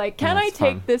 Yeah, you're like, can I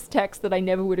take fun. this text that I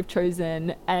never would have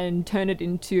chosen and turn it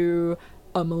into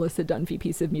a Melissa Dunphy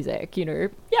piece of music? You know,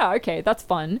 yeah, okay, that's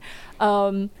fun.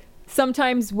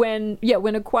 Sometimes when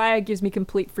a choir gives me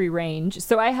complete free range,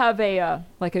 so I have a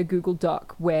Google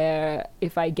Doc where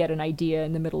if I get an idea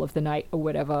in the middle of the night or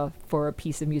whatever for a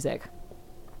piece of music,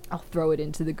 I'll throw it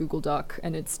into the Google Doc,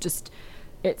 and it's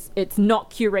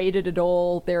not curated at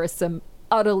all. There are some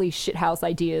utterly shithouse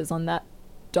ideas on that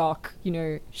doc. You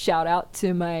know, shout out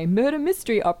to my murder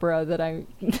mystery opera that I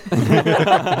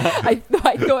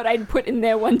thought I'd put in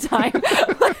there one time.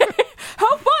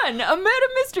 How fun! A murder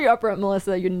mystery opera.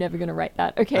 Melissa, you're never going to write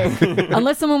that. Okay.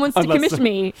 Unless someone wants to commission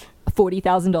me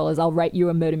 $40,000, I'll write you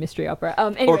a murder mystery opera.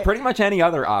 Anyway. Or pretty much any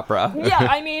other opera. Yeah,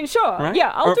 I mean, sure. Right?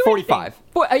 Yeah, I'll or do 45.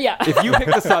 Yeah. If you pick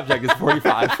the subject, it's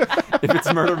 45. If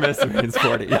it's murder mystery, it's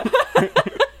 40.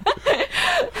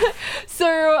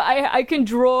 So I can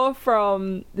draw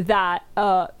from that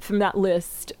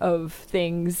list of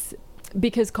things,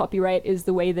 because copyright is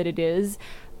the way that it is.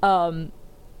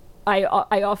 I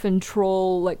often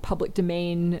troll like public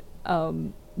domain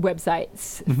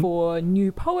websites for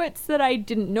new poets that I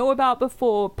didn't know about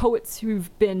before, poets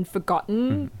who've been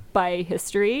forgotten by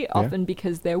history, often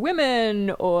because they're women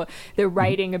or they're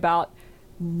writing about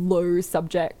low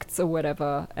subjects or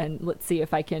whatever. And let's see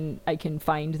if I can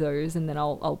find those, and then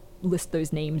I'll list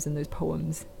those names and those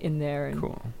poems in there and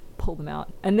pull them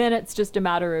out. And then it's just a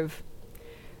matter of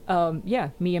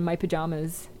me in my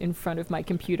pajamas in front of my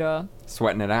computer,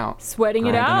 Sweating it out. sweating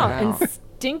it out. And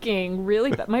stinking really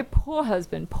bad. My poor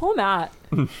husband, poor Matt.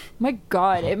 My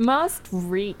God, it must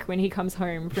reek when he comes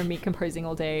home from me composing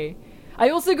all day. I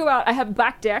also go out, I have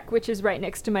back deck, which is right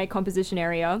next to my composition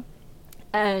area.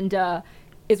 And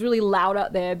it's really loud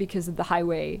out there because of the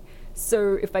highway.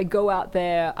 So if I go out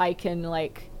there, I can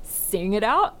like sing it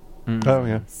out. Oh,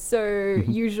 yeah. So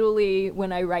usually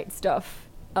when I write stuff,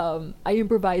 I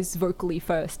improvise vocally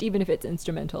first, even if it's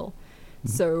instrumental.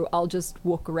 So I'll just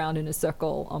walk around in a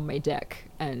circle on my deck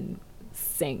and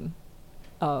sing.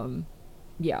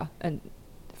 Yeah, and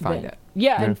Find it.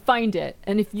 Yeah, and find it.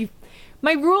 And if you,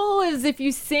 my rule is if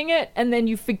you sing it and then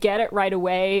you forget it right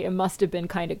away, it must have been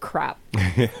kind of crap.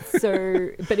 So,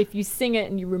 but if you sing it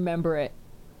and you remember it,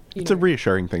 It's a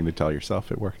reassuring thing to tell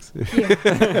yourself it works.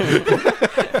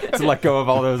 To let go of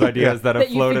all those ideas that have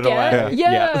you floated forget. away.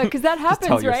 Yeah, because that Just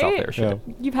tell happens, yourself right? there, shit.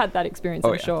 You've had that experience, Oh,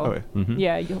 I'm yeah. sure. Oh, yeah.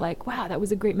 Yeah, you're like, wow, that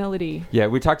was a great melody. Yeah,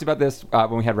 we talked about this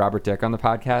when we had Robert Dick on the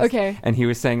podcast. Okay. And he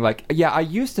was saying, like, yeah, I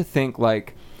used to think,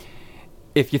 like,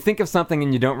 if you think of something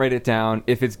and you don't write it down,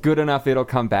 if it's good enough, it'll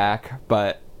come back.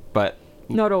 But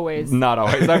Not always. not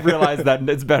always. I've realized that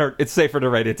it's safer to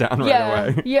write it down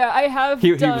right away. Yeah, I have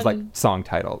He done... was like song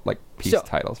title, like piece Sure.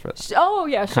 titles for this. Oh,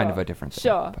 yeah, sure. Kind of a different thing,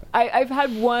 Sure. but- I've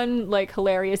had one, like,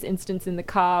 hilarious instance in the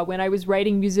car when I was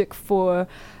writing music for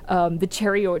the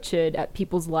Cherry Orchard at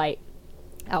People's Light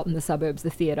out in the suburbs, the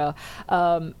theater.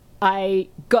 I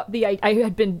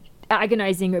had been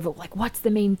agonizing over, like, what's the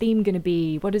main theme going to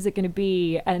be? What is it going to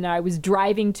be? And I was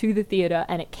driving to the theater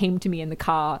and it came to me in the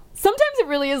car. Sometimes it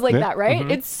really is like that,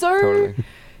 right? It's so... Totally.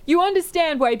 You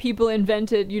understand why people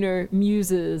invented,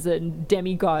 muses and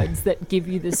demigods that give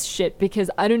you this shit, because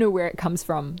I don't know where it comes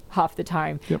from half the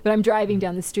time. Yep. But I'm driving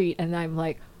down the street and I'm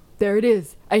like, there it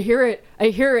is. I hear it.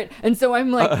 And so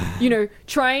I'm like,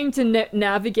 trying to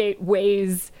navigate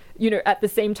ways, at the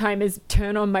same time as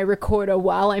turn on my recorder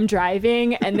while I'm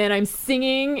driving. And then I'm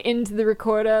singing into the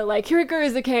recorder, like, here it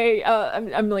goes. Okay.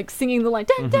 I'm like singing the line.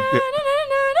 Dun, dun, dun, dun,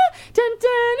 dun, dun, dun,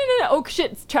 dun, dun. Oh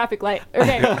shit, it's traffic light.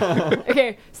 Okay.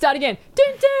 Okay. Start again. Dun,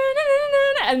 dun, dun, dun,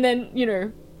 dun, and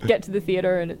then, get to the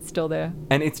theater and it's still there.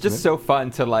 And it's just so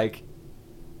fun to, like,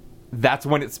 that's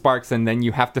when it sparks, and then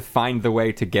you have to find the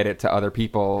way to get it to other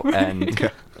people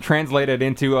and translate it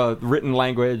into a written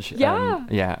language. Yeah. And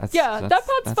that's That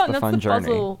part's fun. The That's fun the journey.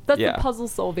 puzzle. That's Yeah. the puzzle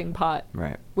solving part.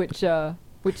 Right. Which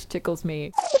tickles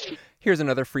me. Here's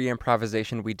another free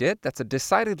improvisation we did that's a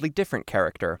decidedly different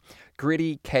character.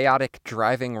 Gritty, chaotic,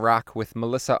 driving rock with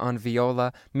Melissa on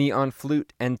viola, me on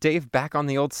flute, and Dave back on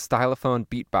the old stylophone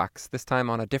beatbox, this time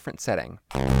on a different setting.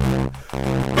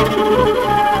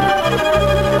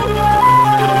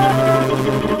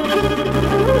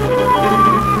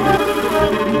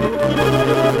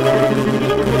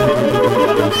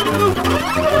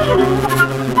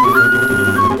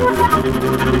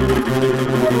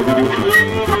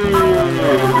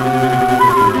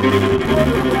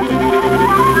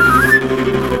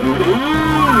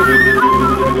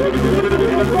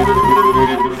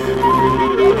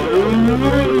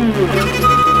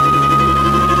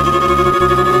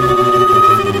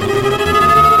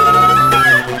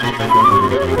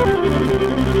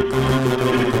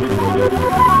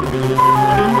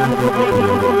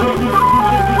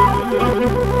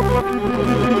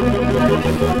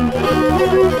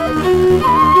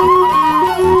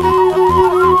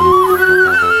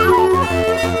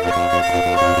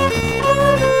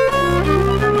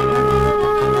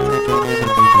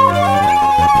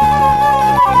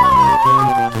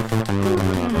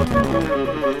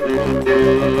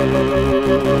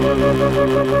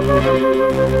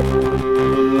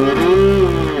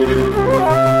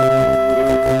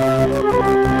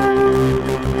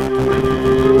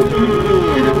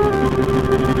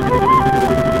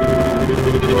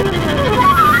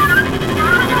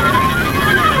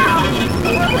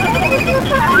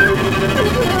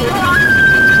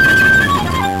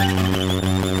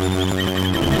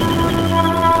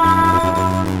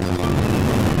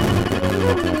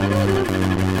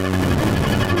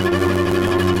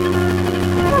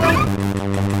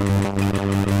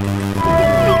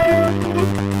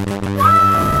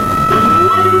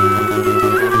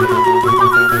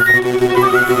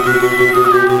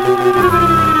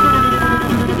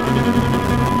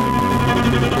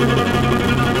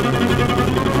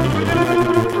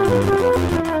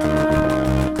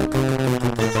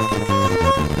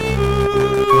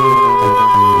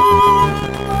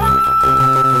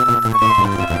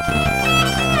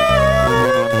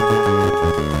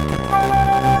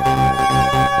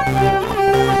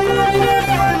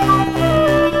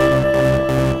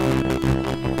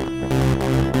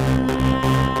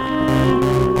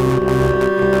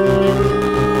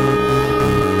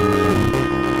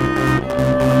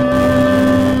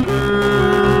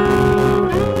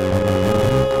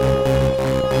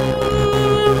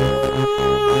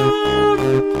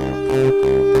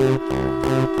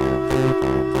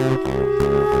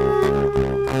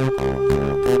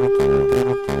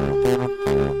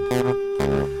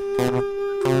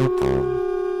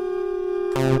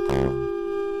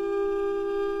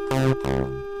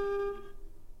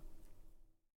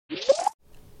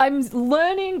 I'm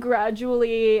learning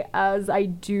gradually as I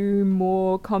do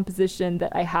more composition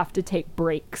that I have to take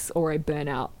breaks or I burn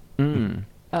out.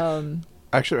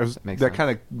 Actually, makes that sense.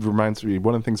 kind of reminds me.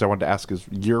 One of the things I wanted to ask is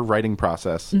your writing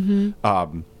process.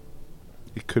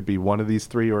 It could be one of these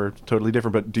three or totally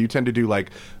different. But do you tend to do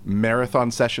like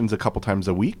marathon sessions a couple times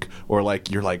a week, or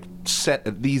like you're like set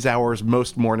at these hours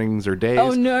most mornings or days?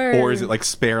 Oh, no. Or is it like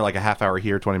spare like a half hour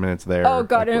here, 20 minutes there? Oh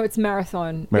god, like, no, it's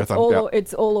marathon. Marathon,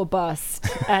 It's all or bust,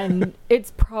 and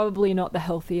it's probably not the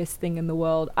healthiest thing in the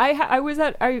world. When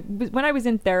I was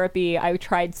in therapy, I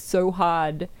tried so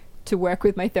hard to work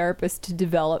with my therapist to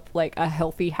develop like a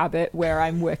healthy habit where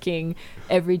I'm working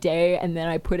every day and then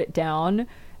I put it down,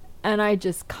 and I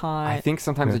just can't. I think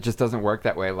sometimes it just doesn't work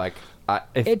that way. Like,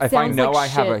 It if I sounds know like I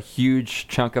have shit. a huge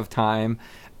chunk of time,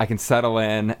 I can settle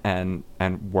in and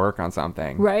work on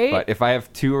something. Right? But if I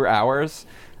have 2 hours,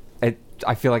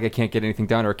 I feel like I can't get anything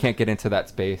done or can't get into that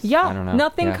space. Yeah, I don't know.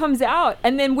 nothing Yeah. comes out.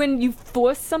 And then when you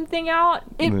force something out,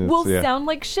 it will sound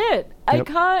like shit. I Yep.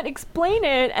 can't explain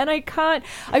it, and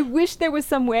I wish there was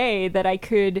some way that I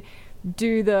could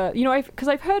do because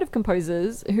I've heard of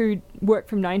composers who work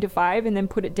from 9 to 5 and then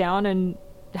put it down and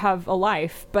have a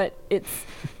life. But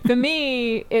for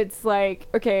me, it's like,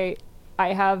 okay,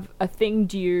 I have a thing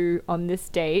due on this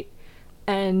date,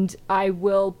 and I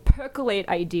will percolate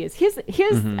ideas. Here's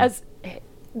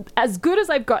as good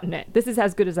as I've gotten it. This is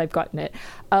as good as I've gotten it.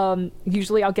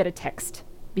 Usually I'll get a text,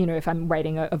 if I'm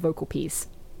writing a vocal piece.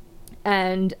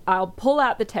 And I'll pull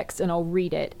out the text and I'll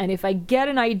read it. And if I get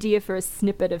an idea for a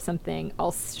snippet of something,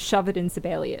 I'll shove it in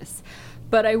Sibelius.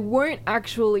 But I won't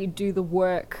actually do the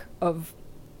work of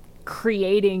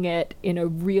creating it in a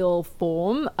real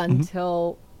form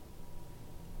until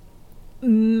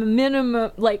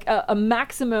minimum, like a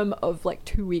maximum of like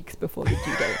 2 weeks before the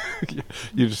due date.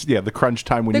 You just the crunch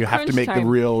time when The you have to crunch make the time.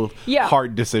 real Yeah.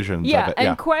 hard decisions. Yeah, of it.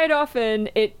 and quite often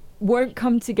it won't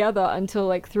come together until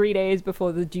like 3 days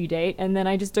before the due date, and then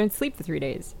I just don't sleep for 3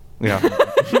 days. Yeah.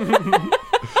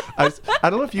 I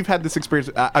don't know if you've had this experience.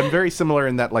 I'm very similar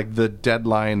in that like the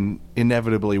deadline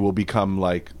inevitably will become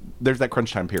like there's that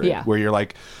crunch time period where you're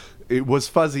like, it was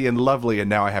fuzzy and lovely and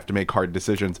now I have to make hard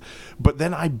decisions. But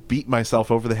then I beat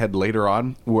myself over the head later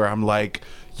on where I'm like,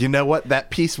 you know what? That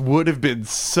piece would have been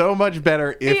so much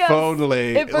better if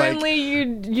only. If only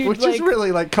you'd which like, is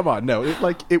really like, come on, no.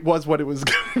 It was what it was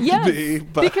going yes, to be.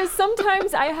 But because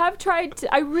sometimes I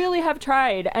really have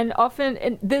tried, and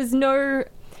often there's no...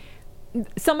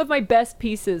 Some of my best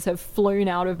pieces have flown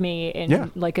out of me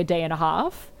in like a day and a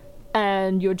half,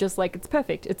 and you're just like, it's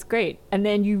perfect, it's great, and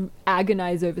then you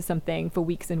agonize over something for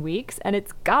weeks and weeks and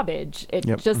it's garbage. It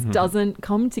just doesn't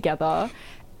come together,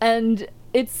 and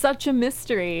it's such a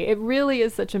mystery. It really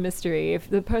is such a mystery. If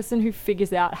the person who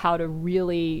figures out how to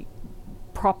really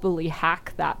properly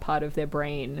hack that part of their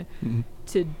brain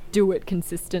to do it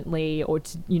consistently, or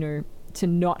to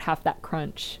not have that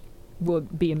crunch, will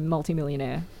be a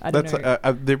multimillionaire. I don't know.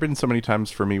 There have been so many times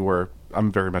for me where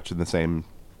I'm very much in the same,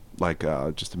 like,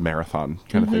 just a marathon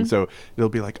kind of thing. So it'll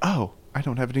be like, oh, I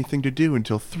don't have anything to do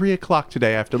until 3 o'clock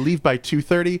today. I have to leave by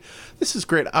 2:30. This is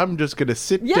great. I'm just going to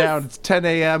sit down. It's 10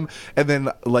 a.m. And then,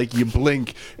 like, you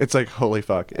blink. It's like, holy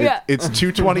fuck. It's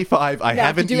 2:25. I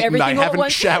haven't eaten. I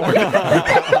haven't showered.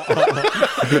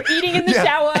 You're eating in the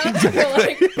shower. You're,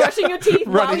 like, brushing your teeth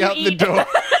Running while out you the eat. door.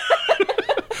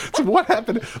 So what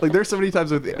happened? Like, there's so many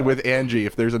times with Angie,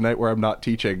 if there's a night where I'm not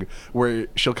teaching, where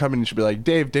she'll come in and she'll be like,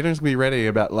 Dave, dinner's gonna be ready in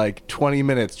about like 20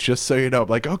 minutes, just so you know. I'm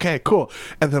like, okay, cool.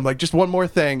 And then I'm like, just one more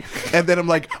thing. And then I'm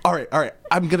like, all right,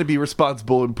 I'm gonna be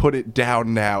responsible and put it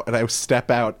down now. And I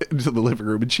step out into the living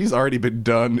room and she's already been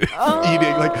done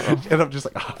eating. Like, and I'm just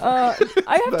like,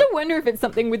 I have to wonder if it's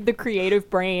something with the creative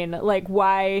brain, like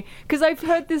why? Because I've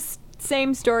heard this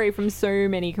same story from so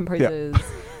many composers.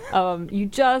 You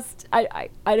just, I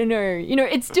don't know.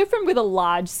 It's different with a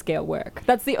large scale work.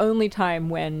 That's the only time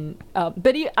when,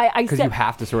 because you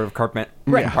have to sort of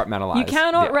compartmentalize. You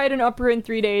cannot write an opera in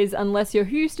 3 days unless who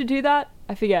used to do that?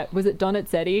 I forget. Was it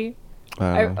Donizetti?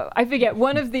 I forget.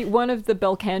 One of the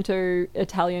bel canto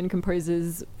Italian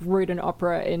composers wrote an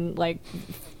opera in like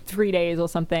 3 days or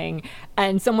something,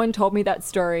 and someone told me that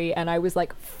story, and I was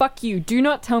like, fuck you, do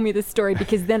not tell me this story,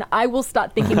 because then I will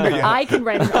start thinking that I can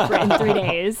write an opera in 3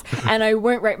 days, and I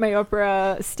won't write my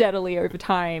opera steadily over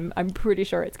time. I'm pretty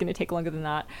sure it's going to take longer than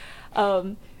that.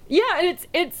 And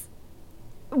it's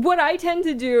what I tend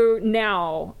to do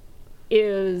now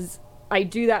is I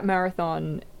do that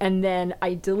marathon, and then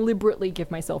I deliberately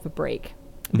give myself a break,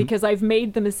 because I've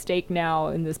made the mistake now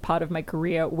in this part of my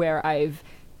career where I've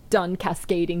done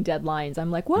cascading deadlines.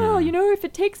 I'm like, well, if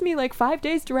it takes me like 5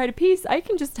 days to write a piece, I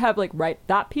can just have like write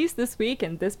that piece this week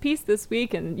and this piece this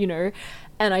week, and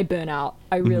and I burn out.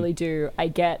 I really do. I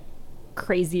get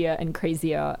crazier and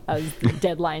crazier as the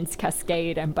deadlines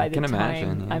cascade, and by the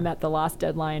time I'm at the last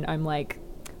deadline, I'm like,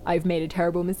 I've made a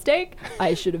terrible mistake.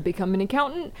 I should have become an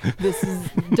accountant. This is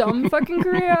dumb fucking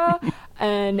career,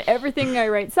 and everything I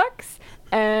write sucks,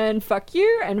 and fuck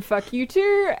you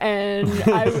too, and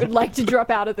I would like to drop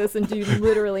out of this and do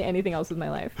literally anything else with my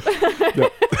life.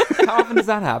 How often does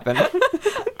that happen? A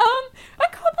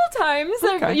couple times.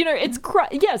 Okay.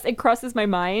 It crosses my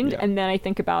mind, and then I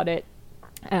think about it,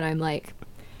 and I'm like,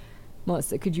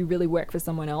 Melissa, could you really work for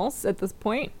someone else at this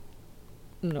point?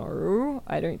 No,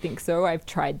 I don't think so. I've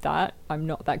tried that. I'm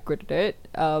not that good at it.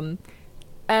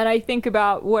 And I think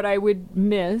about what I would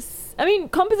miss. I mean,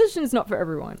 composition is not for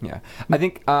everyone. Yeah, I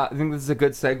think this is a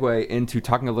good segue into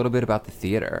talking a little bit about the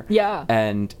theater. Yeah,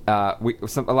 and a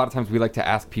lot of times we like to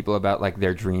ask people about like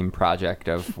their dream project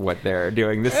of what they're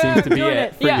doing. This seems to be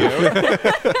it for you.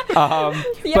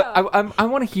 But I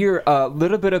want to hear a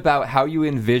little bit about how you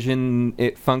envision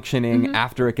it functioning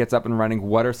after it gets up and running.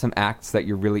 What are some acts that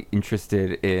you're really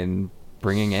interested in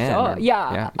bringing in?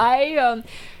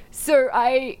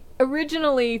 I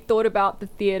originally thought about the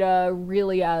theater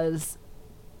really as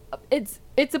it's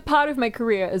a part of my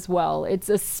career as well. It's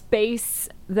a space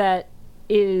that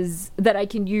I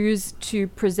can use to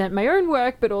present my own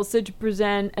work, but also to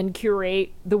present and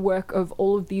curate the work of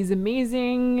all of these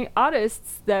amazing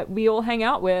artists that we all hang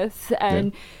out with.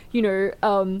 And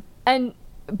and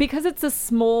because it's a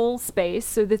small space,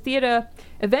 so the theater,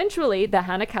 eventually the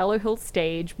Hannah Callowhill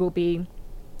stage will be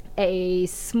a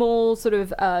small sort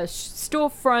of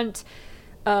storefront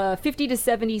 50 to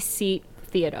 70 seat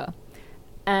theater,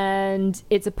 and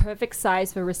it's a perfect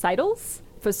size for recitals,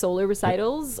 for solo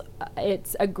recitals.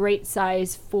 It's a great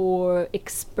size for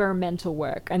experimental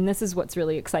work, and this is what's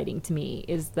really exciting to me,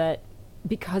 is that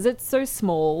because it's so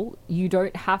small, you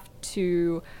don't have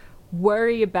to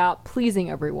worry about pleasing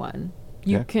everyone.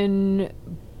 You can,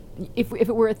 if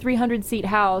it were a 300-seat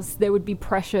house, there would be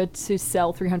pressure to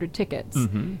sell 300 tickets.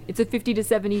 It's a 50 to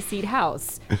 70-seat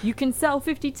house. You can sell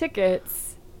 50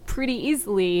 tickets pretty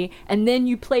easily, and then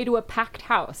you play to a packed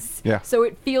house. Yeah. So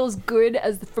it feels good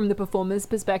from the performer's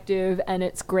perspective, and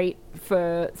it's great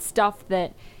for stuff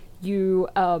that you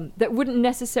that wouldn't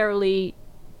necessarily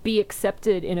be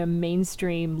accepted in a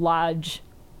mainstream large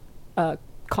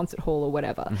concert hall or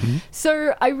whatever.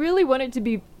 So I really want it to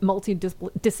be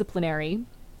multidisciplinary.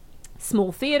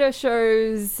 Small theater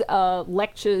shows,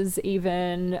 lectures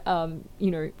even,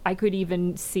 I could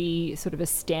even see sort of a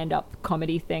stand-up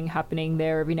comedy thing happening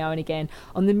there every now and again.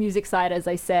 On the music side, as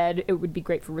I said, it would be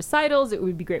great for recitals, it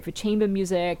would be great for chamber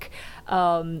music,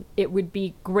 it would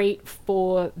be great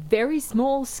for very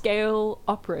small-scale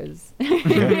operas,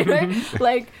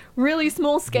 like really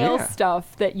small-scale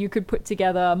stuff that you could put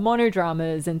together,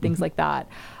 monodramas and things like that.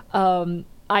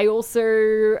 I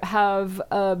also have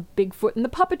a big foot in the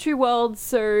puppetry world,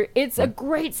 so it's a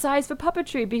great size for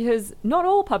puppetry, because not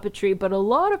all puppetry, but a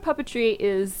lot of puppetry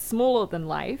is smaller than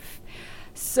life.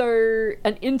 So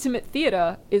an intimate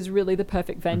theater is really the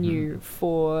perfect venue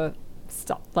for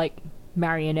stuff like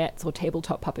marionettes or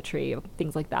tabletop puppetry or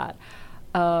things like that.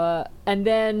 And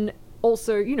then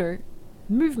also,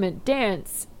 movement,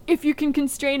 dance. If you can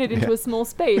constrain it into a small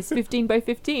space, 15 by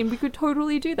 15, we could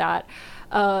totally do that.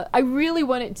 I really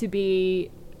want it to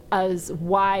be as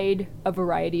wide a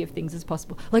variety of things as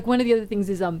possible. Like, one of the other things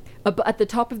is at the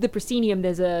top of the proscenium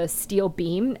there's a steel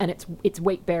beam, and it's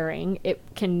weight bearing. It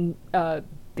can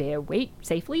bear weight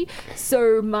safely.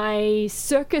 So my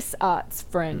circus arts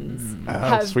friends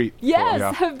have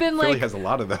been like, Philly has a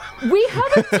lot of them. We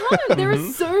have a ton. There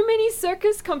are so many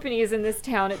circus companies in this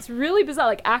town. It's really bizarre,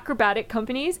 like acrobatic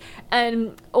companies.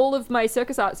 And all of my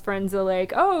circus arts friends are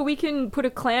like, oh, we can put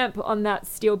a clamp on that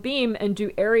steel beam and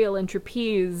do aerial and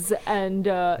trapeze and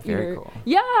Very cool.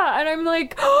 Yeah, and I'm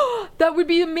like, oh, that would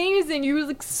be amazing. You would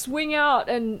like swing out,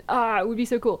 and it would be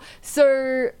so cool.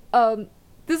 So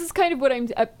this is kind of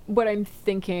what I'm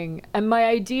thinking, and my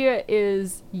idea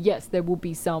is, yes, there will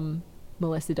be some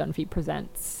Melissa Dunphy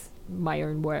presents my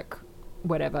own work,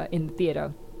 whatever, in the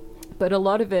theater, but a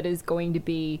lot of it is going to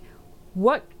be,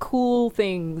 what cool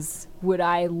things would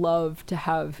I love to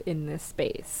have in this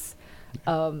space?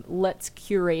 Let's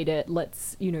curate it.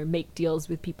 Let's, make deals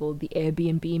with people. The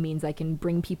Airbnb means I can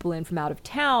bring people in from out of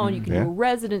town. You can do a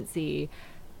residency,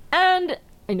 and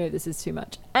I know this is too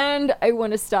much, and I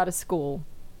want to start a school.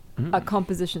 A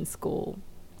composition school,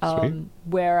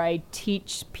 where I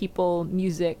teach people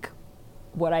music,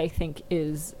 what I think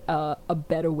is a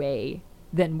better way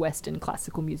than Western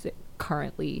classical music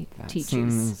currently That teaches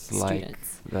seems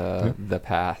students. like the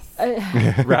path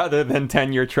rather than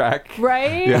tenure track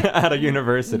Right? at a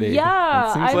university.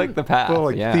 Yeah, It seems like the path. Well,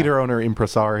 like yeah. theater owner,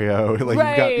 impresario, like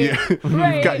Right, you've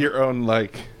right. got your own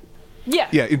like Yeah.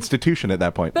 institution at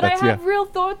that point. But That's, I have real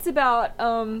thoughts about,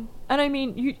 and I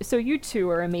mean, you two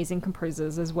are amazing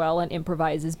composers as well and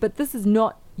improvisers, but this is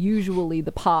not usually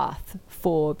the path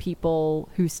for people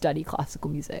who study classical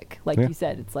music. Like Yeah. you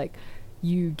said, it's like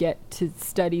you get to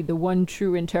study the one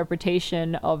true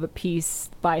interpretation of a piece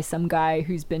by some guy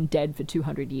who's been dead for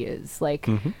 200 years. Like,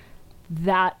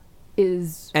 that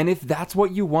is... And if that's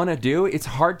what you want to do, it's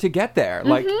hard to get there.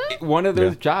 Like, one of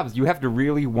those Yeah. jobs, you have to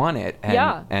really want it. And,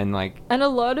 Yeah. And, like... And a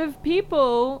lot of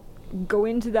people go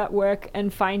into that work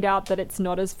and find out that it's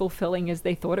not as fulfilling as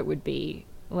they thought it would be.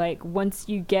 Like, once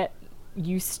you get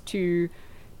used to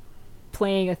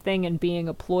playing a thing and being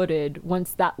applauded,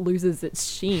 once that loses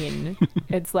its sheen,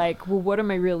 it's like, well, what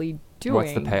am I really doing?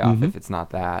 What's the payoff if it's not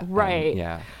that? Right. And,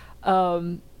 yeah.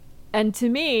 And to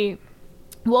me,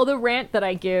 well, the rant that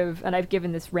I give, and I've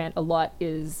given this rant a lot,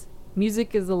 is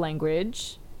music is a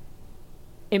language.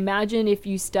 Imagine if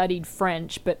you studied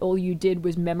French, but all you did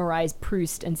was memorize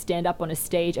Proust and stand up on a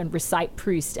stage and recite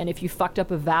Proust. And if you fucked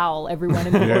up a vowel, everyone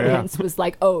in the Yeah. audience was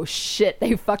like, oh shit,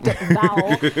 they fucked up a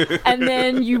vowel. And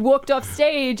then you walked off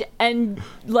stage and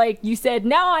like you said,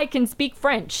 now I can speak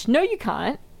French. No, you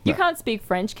can't. You No. can't speak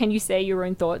French. Can you say your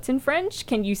own thoughts in French?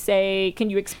 Can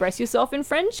you express yourself in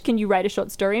French? Can you write a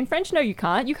short story in French? No, you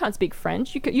can't. You can't speak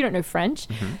French. You don't know French.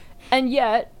 And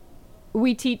yet,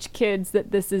 we teach kids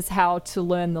that this is how to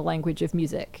learn the language of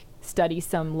music. Study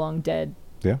some long dead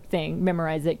Yeah. thing,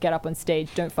 memorize it, get up on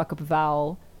stage, don't fuck up a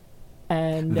vowel.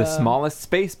 And The smallest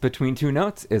space between two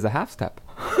notes is a half step.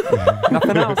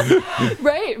 Nothing else.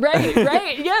 Right,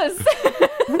 yes.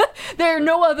 There are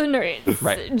no other notes.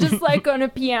 Right. Just like on a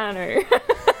piano.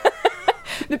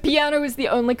 The piano is the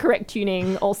only correct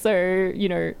tuning. Also,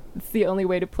 it's the only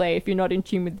way to play. If you're not in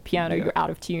tune with the piano, you're out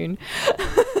of tune.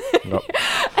 Nope.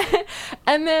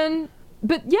 And then,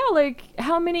 but yeah, like,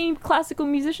 how many classical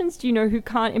musicians do you know who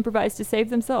can't improvise to save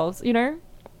themselves, Couldn't.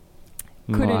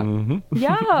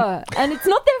 Yeah. And it's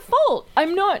not their fault.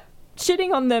 I'm not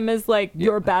shitting on them as, like,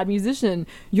 you're a bad musician.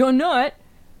 You're not.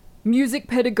 Music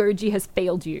pedagogy has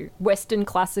failed you. Western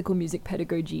classical music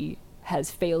pedagogy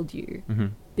has failed you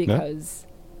because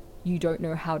you don't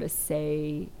know how to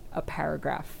say a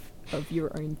paragraph of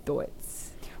your own thoughts.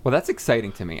 Well, that's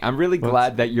exciting to me. I'm really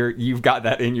glad that you've got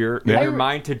that in your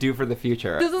mind to do for the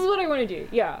future. This is what I want to do.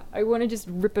 Yeah. I want to just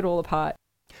rip it all apart.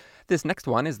 This next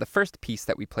one is the first piece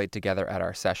that we played together at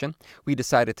our session. We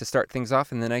decided to start things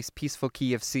off in the nice peaceful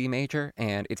key of C major,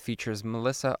 and it features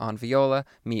Melissa on viola,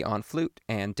 me on flute,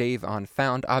 and Dave on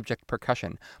found object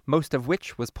percussion, most of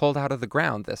which was pulled out of the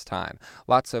ground this time.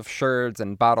 Lots of sherds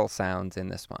and bottle sounds in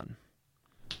this one.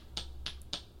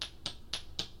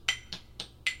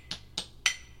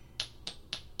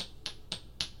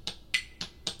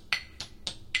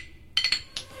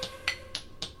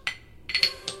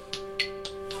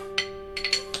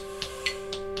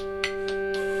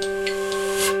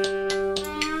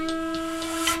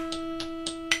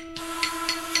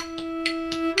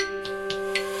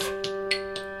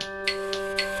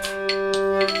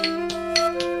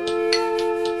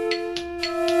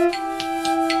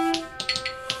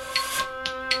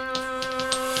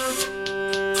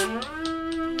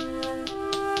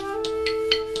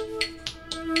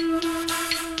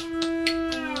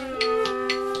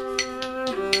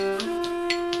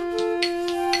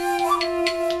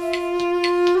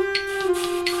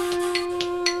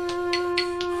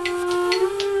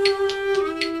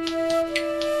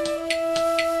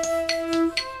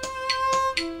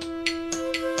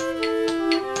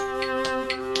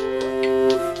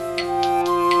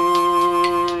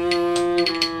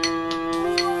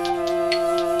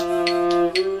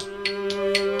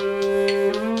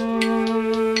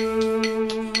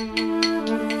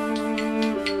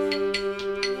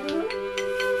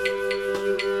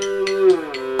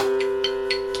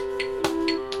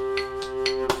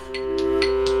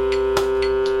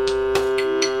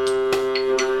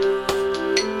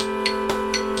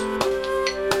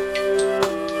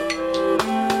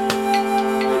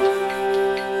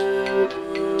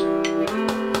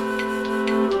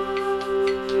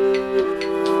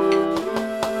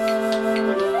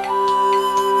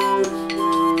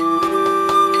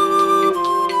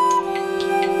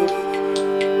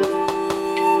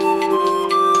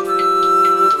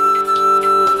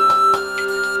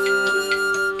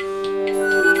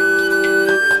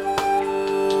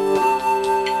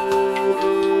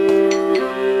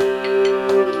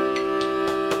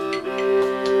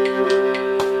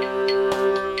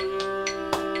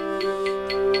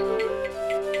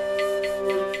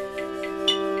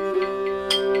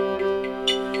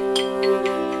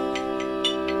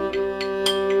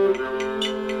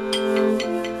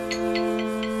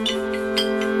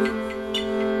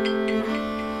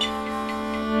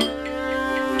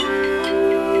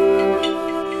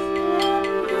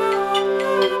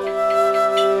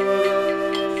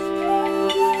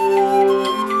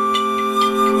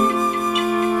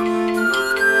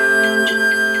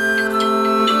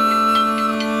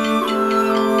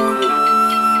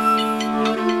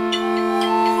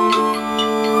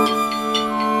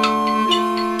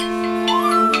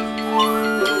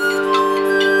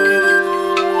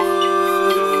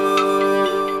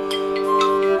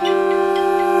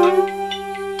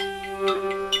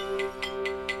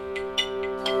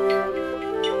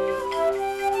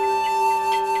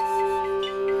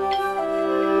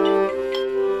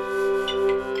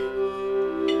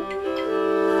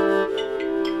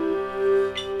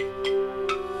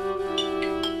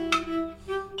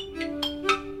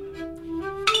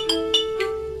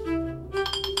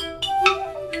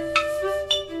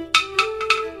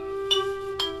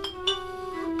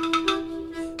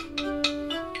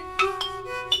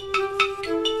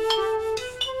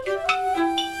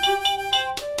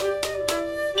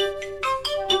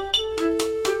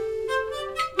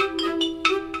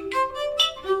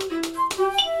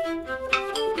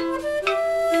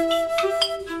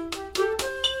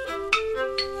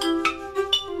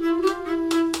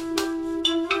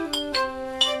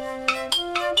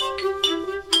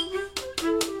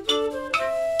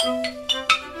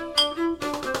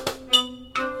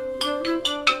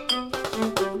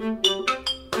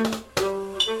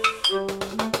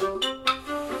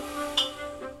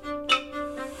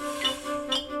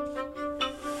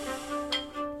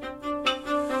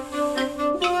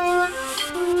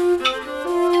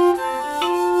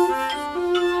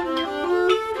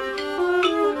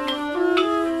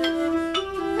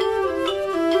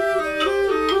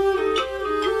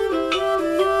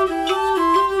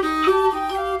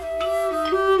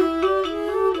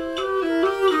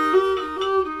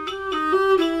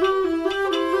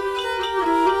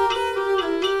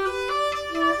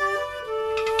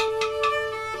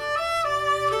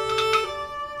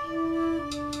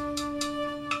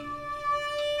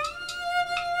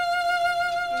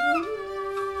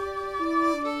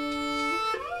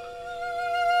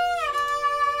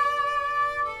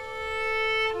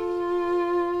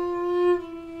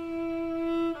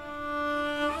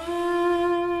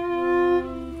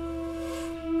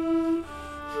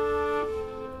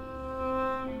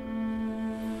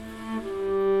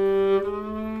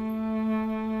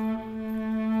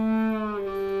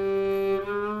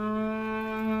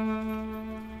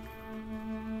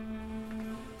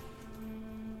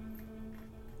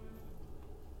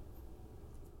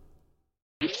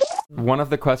 one of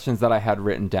the questions that I had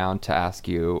written down to ask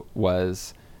you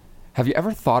was, have you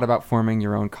ever thought about forming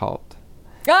your own cult?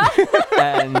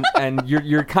 and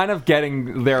you're kind of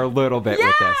getting there a little bit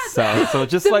with this, so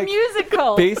just the like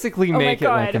musical, basically Oh my make it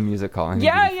like God. a musical. I think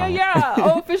Yeah, it'd be yeah, fun.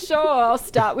 yeah. Oh, for sure. I'll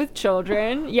start with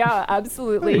children. Yeah,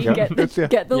 absolutely. There you go.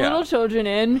 Get the Yeah. little children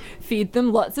in, feed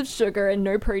them lots of sugar and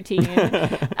no protein,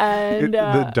 and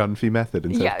The Dunphy method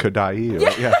instead yeah. of Kodai.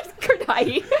 Or, yeah. Good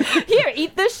eye. Here,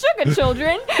 eat this sugar,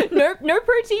 children. No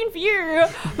protein for you.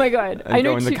 Oh my God, And I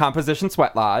know go in the composition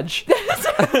sweat lodge.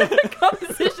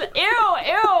 composition. Ew.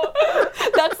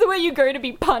 That's the way you go to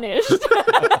be punished.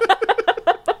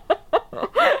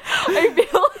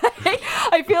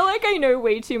 I feel like I know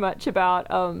way too much about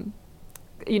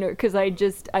because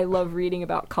I love reading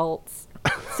about cults.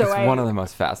 So It's one of the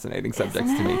most fascinating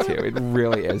subjects to me too. It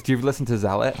really is. Do you listen to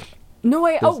Zealot? No,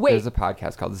 There's a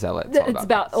podcast called Zealot. It's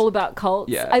all about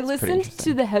cults. Yeah, I it's pretty listened interesting.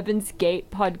 to the Heaven's Gate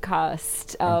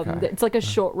podcast. Okay. It's like a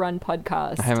short run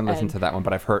podcast. I haven't listened to that one,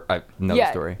 but I know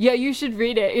the story. Yeah, you should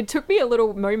read it. It took me a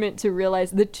little moment to realize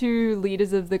the two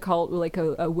leaders of the cult were like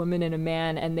a woman and a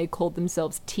man, and they called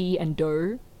themselves T and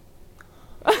Doe.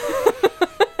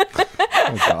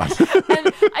 oh God.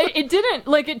 And it didn't,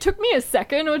 like, it took me a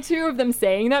second or two of them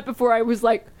saying that before I was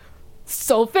like,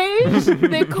 Sulfage?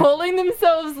 They're calling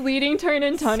themselves Leading Tone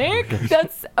and Tonic?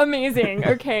 That's amazing.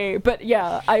 Okay, but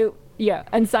yeah,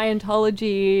 and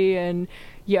Scientology and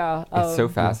It's so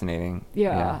fascinating.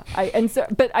 yeah.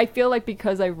 But I feel like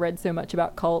because I read so much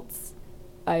about cults,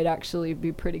 I'd actually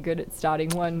be pretty good at starting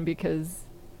one because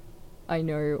I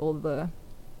know all the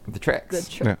The tricks.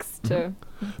 tricks to.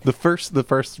 The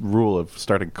first rule of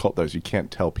starting a cult, though, is you can't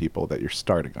tell people that you're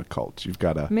starting a cult. You've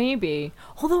got to. Maybe.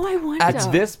 Although I wonder.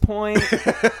 At this point,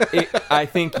 I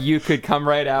think you could come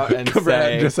right out and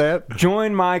Just say it.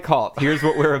 join my cult. Here's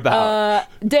what we're about.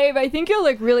 Dave, I think you're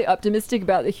like really optimistic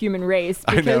about the human race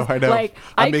I because know. like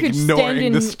I'm I could ignoring stand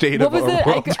in the state what of was our it?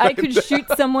 world I could shoot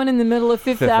someone in the middle of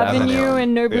Fifth Avenue Avenue.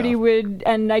 and nobody Yeah. would,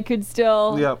 and I could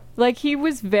still Yep. like he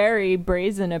was very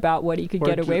brazen about what he could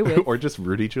get away with. Or just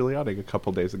Rudy Giuliani a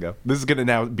couple days ago. This is going to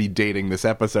now be dating this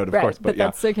episode, of Right, course, but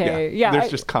that's okay. Yeah,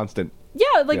 There's just constant.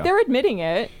 Yeah, like Yeah. they're admitting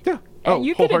it. Yeah. And Oh,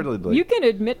 you can wholeheartedly. you can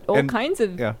admit all And- kinds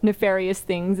of yeah. nefarious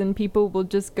things, and people will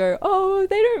just go, "Oh,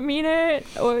 they don't mean it,"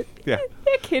 or Yeah.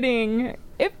 "They're kidding."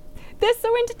 If they're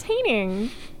so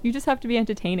entertaining, you just have to be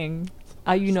entertaining.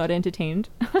 Are you not entertained?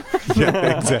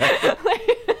 Yeah,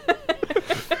 exactly.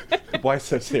 Why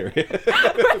so serious?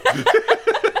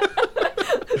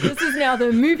 This is now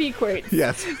the movie quotes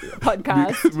Yes.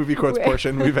 podcast. Movie quotes Where-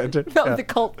 portion we've entered. Not Yeah. the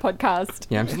cult podcast.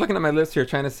 Yeah, I'm just looking at my list here,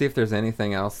 trying to see if there's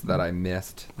anything else that I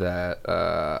missed that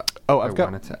I've got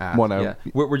wanted to ask. one. Yeah,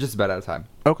 we're just about out of time.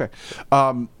 Okay.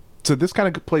 So this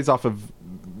kind of plays off of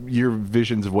your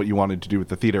visions of what you wanted to do with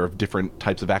the theater, of different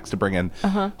types of acts to bring in.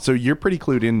 So you're pretty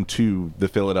clued into the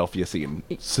Philadelphia scene.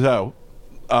 So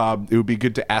it would be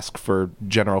good to ask for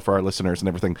our listeners and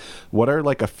everything. What are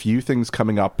like a few things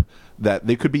coming up that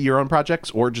they could be your own projects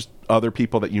or just other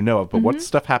people that you know of? But what's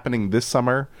stuff happening this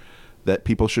summer that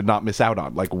people should not miss out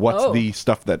on? Like what's Oh. the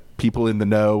stuff that people in the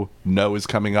know is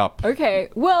coming up? Okay,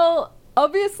 well,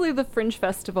 obviously the Fringe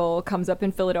Festival comes up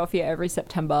in Philadelphia every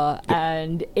September,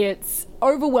 and it's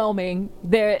overwhelming.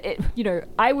 I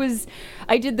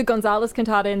did the Gonzalez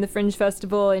Cantata in the Fringe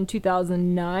Festival in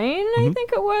 2009, I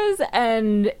think it was,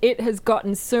 and it has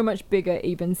gotten so much bigger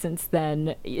even since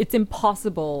then. It's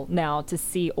impossible now to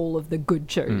see all of the good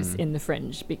shows in the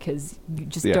Fringe because you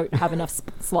just don't have enough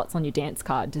slots on your dance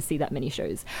card to see that many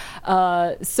shows.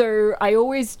 So I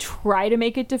always try to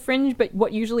make it to Fringe, but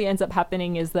what usually ends up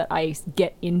happening is that I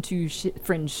get into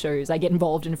Fringe shows. I get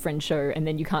involved in a Fringe show, and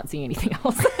then you can't see anything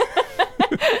else.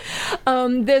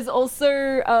 There's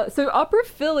also so Opera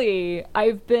Philly.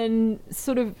 I've been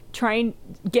sort of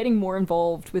getting more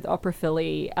involved with Opera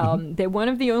Philly. They're one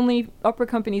of the only opera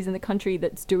companies in the country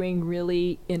that's doing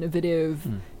really innovative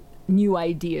new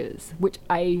ideas, which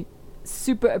I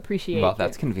super appreciate. Well,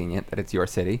 that's convenient that it's your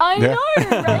city. I Yeah.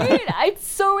 know, right? It's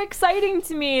so exciting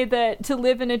to me that to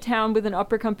live in a town with an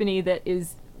opera company that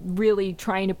is really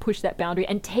trying to push that boundary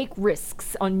and take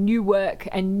risks on new work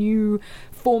and new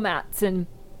formats. And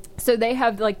so they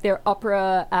have like their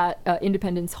opera at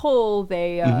Independence Hall.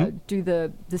 They do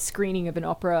the screening of an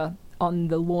opera on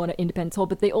the lawn at Independence Hall,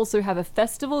 but they also have a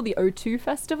festival, the O2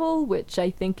 Festival, which I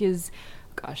think is,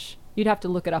 gosh, you'd have to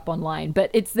look it up online, but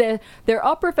it's their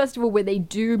opera festival where they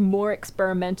do more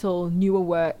experimental, newer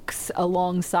works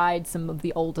alongside some of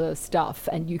the older stuff,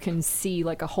 and you can see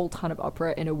like a whole ton of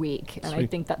opera in a week, and I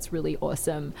think that's really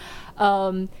awesome.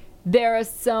 There are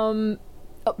some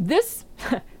this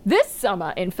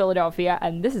summer in Philadelphia,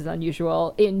 and this is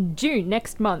unusual, in June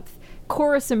next month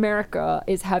Chorus America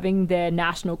is having their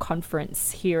national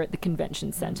conference here at the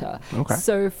convention center. Okay.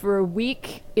 So for a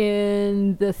week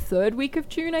in the third week of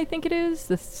June, I think it is,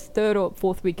 the third or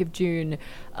fourth week of June,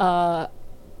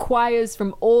 choirs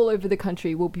from all over the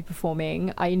country will be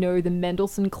performing. I know the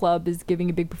Mendelssohn Club is giving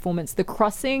a big performance. The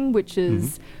Crossing, which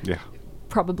is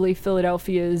probably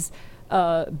Philadelphia's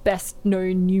best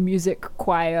known new music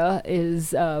choir,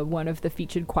 is one of the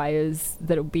featured choirs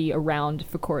that'll be around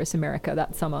for Chorus America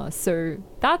that summer. So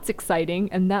that's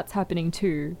exciting, and that's happening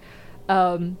too.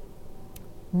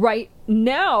 Right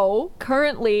now,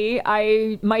 currently,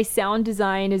 my sound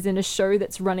design is in a show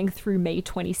that's running through May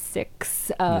 26.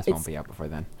 This won't be out before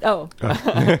then. Oh.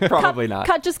 Probably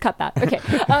not. Just cut that. Okay.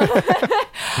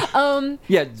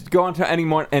 Yeah, go on to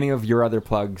any of your other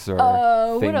plugs or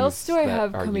things what else do I that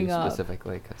have are coming you up?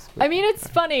 specifically. I mean, it's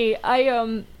funny.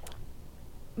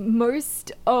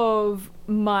 Most of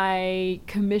my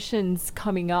commissions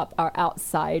coming up are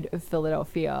outside of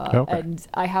Philadelphia. Okay. And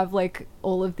I have like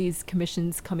all of these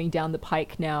commissions coming down the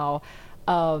pike now.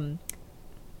 I'm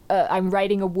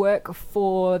writing a work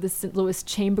for the St. Louis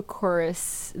Chamber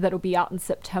Chorus that'll be out in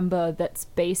September that's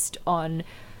based on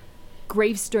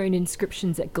gravestone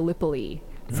inscriptions at Gallipoli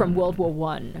from World War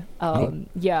One.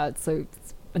 Yeah, so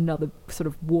it's another sort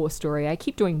of war story. I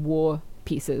keep doing war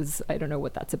pieces. I don't know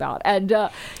what that's about. And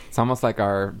it's almost like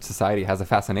our society has a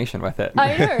fascination with it.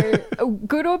 I know,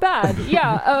 good or bad.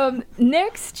 Yeah.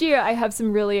 Next year, I have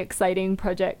some really exciting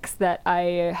projects that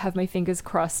I have my fingers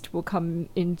crossed will come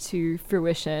into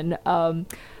fruition. I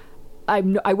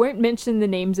won't mention the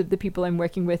names of the people I'm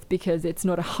working with because it's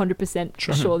not 100%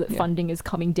 sure that funding is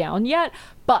coming down yet.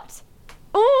 But,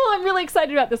 I'm really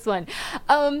excited about this one.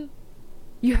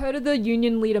 You heard of the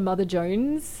union leader Mother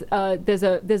Jones? There's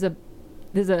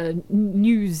a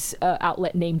news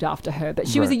outlet named after her, but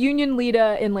she was a union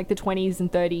leader in like the 20s and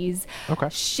 30s. Okay.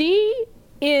 She,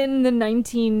 in the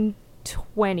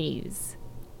 1920s,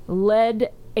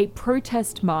 led a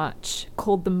protest march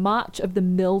called the March of the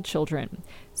Mill Children.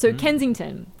 So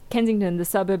Kensington, the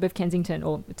suburb of Kensington,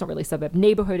 or it's not really a suburb,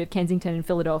 neighborhood of Kensington in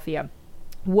Philadelphia,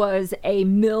 was a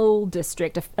mill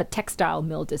district, a textile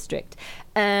mill district.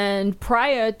 And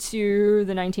prior to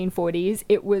the 1940s,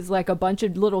 it was like a bunch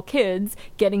of little kids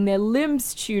getting their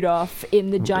limbs chewed off in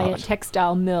the giant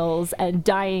textile mills and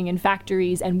dying in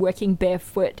factories and working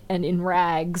barefoot and in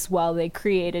rags while they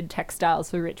created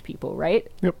textiles for rich people,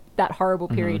 right? Yep. That horrible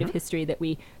period of history that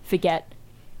we forget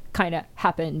kind of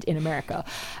happened in America.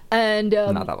 And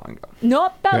Not that long ago.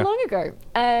 Not that long ago.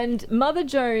 And Mother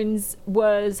Jones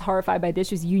was horrified by this.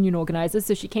 She was a union organizer.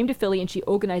 So she came to Philly and she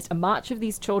organized a march of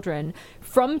these children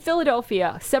from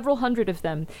Philadelphia, several hundred of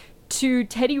them, to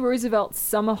Teddy Roosevelt's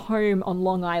summer home on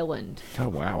Long Island. Oh,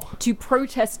 wow. To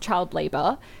protest child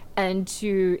labor and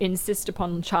to insist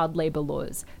upon child labor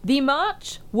laws. The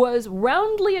march was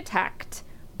roundly attacked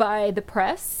by the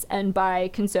press and by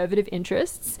conservative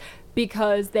interests,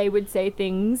 because they would say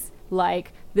things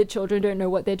like, the children don't know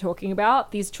what they're talking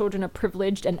about. These children are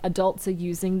privileged and adults are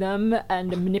using them and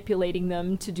manipulating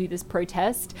them to do this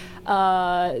protest.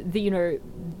 There's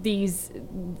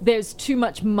too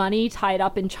much money tied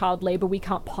up in child labor. We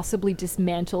can't possibly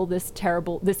dismantle this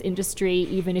industry,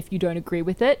 even if you don't agree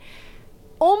with it.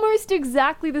 Almost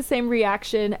exactly the same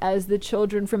reaction as the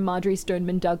children from Marjorie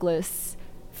Stoneman Douglas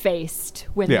faced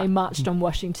when they marched on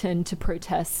Washington to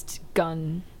protest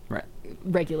gun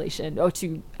regulation, or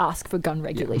to ask for gun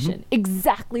regulation.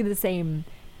 Exactly the same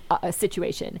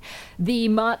situation. The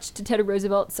march to Teddy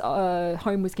Roosevelt's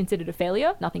home was considered a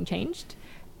failure. Nothing changed.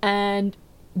 And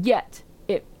yet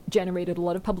it generated a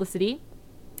lot of publicity.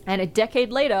 And a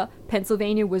decade later,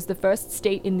 Pennsylvania was the first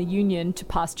state in the Union to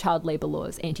pass child labor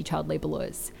laws, anti-child labor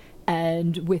laws.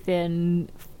 And within,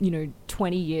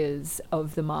 20 years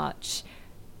of the march,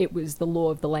 it was the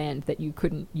law of the land that you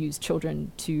couldn't use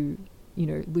children to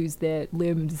lose their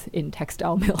limbs in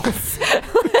textile mills.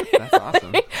 That's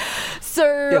awesome.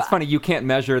 So it's funny, you can't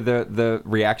measure the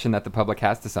reaction that the public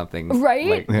has to something,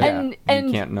 right? And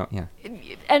you can't know.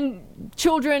 And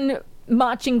children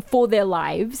marching for their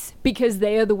lives because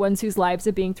they are the ones whose lives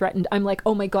are being threatened. I'm like,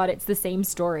 oh my god, it's the same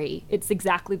story. It's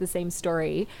exactly the same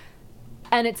story,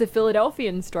 and it's a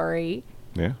Philadelphian story.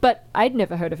 Yeah. But I'd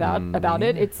never heard about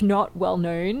it. It's not well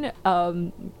known.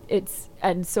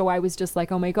 And so I was just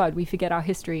like, oh my god, we forget our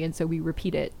history, and so we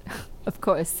repeat it, of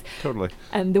course. Totally.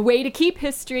 And the way to keep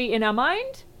history in our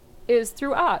mind is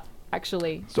through art,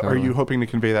 actually. So are you hoping to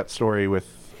convey that story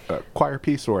with a choir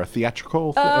piece or a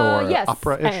theatrical or yes,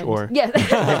 opera-ish? Yes.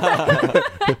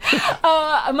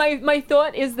 My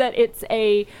thought is that it's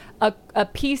a a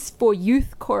piece for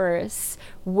youth chorus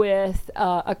with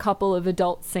a couple of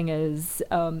adult singers,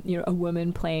 a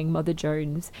woman playing Mother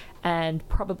Jones and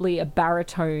probably a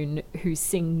baritone who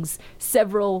sings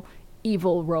several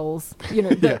evil roles,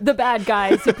 the bad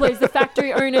guys who plays the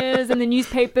factory owners and the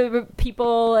newspaper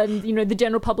people and the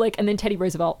general public, and then Teddy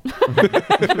Roosevelt. Not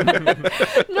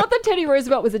that Teddy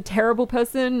Roosevelt was a terrible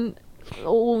person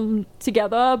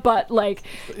altogether, but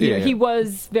he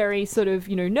was very sort of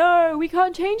no, we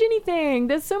can't change anything,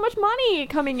 there's so much money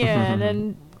coming in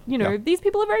and these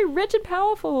people are very rich and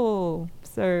powerful.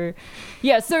 So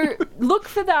look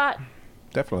for that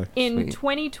definitely in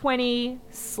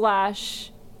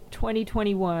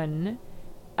 2020/2021.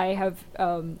 I have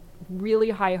really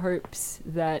high hopes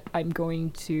that I'm going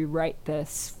to write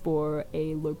this for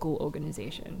a local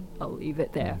organization. I'll leave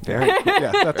it there. Very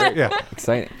yeah.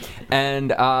 exciting.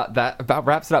 And that about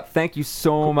wraps it up. Thank you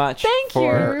so much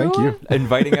for Thank you.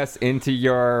 inviting us into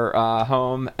your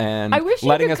home and I wish you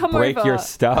letting could us come break over. your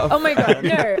stuff. Oh my god,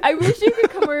 no. I wish you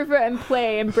could come over and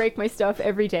play and break my stuff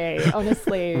every day,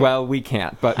 honestly. Well, we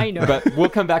can't, but I know. But we'll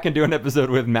come back and do an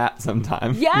episode with Matt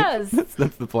sometime. Yes!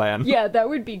 That's the plan. Yeah, that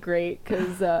would be great,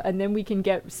 because and then we can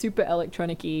get super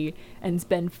electronic-y and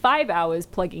spend 5 hours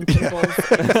plugging cables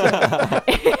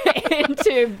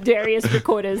into various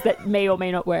recorders that may or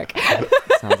may not work.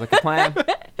 Sounds like a plan.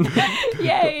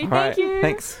 Yay, thank you.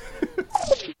 Thanks.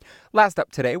 Last up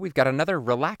today, we've got another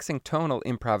relaxing tonal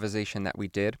improvisation that we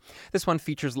did. This one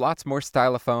features lots more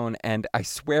stylophone, and I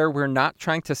swear we're not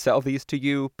trying to sell these to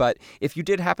you, but if you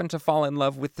did happen to fall in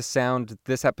love with the sound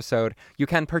this episode, you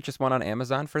can purchase one on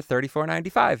Amazon for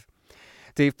 $34.95.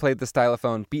 Dave played the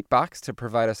stylophone beatbox to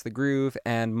provide us the groove,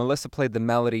 and Melissa played the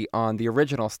melody on the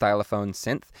original stylophone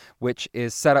synth, which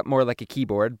is set up more like a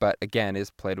keyboard, but again is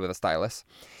played with a stylus.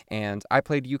 And I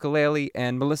played ukulele,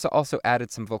 and Melissa also added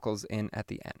some vocals in at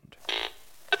the end.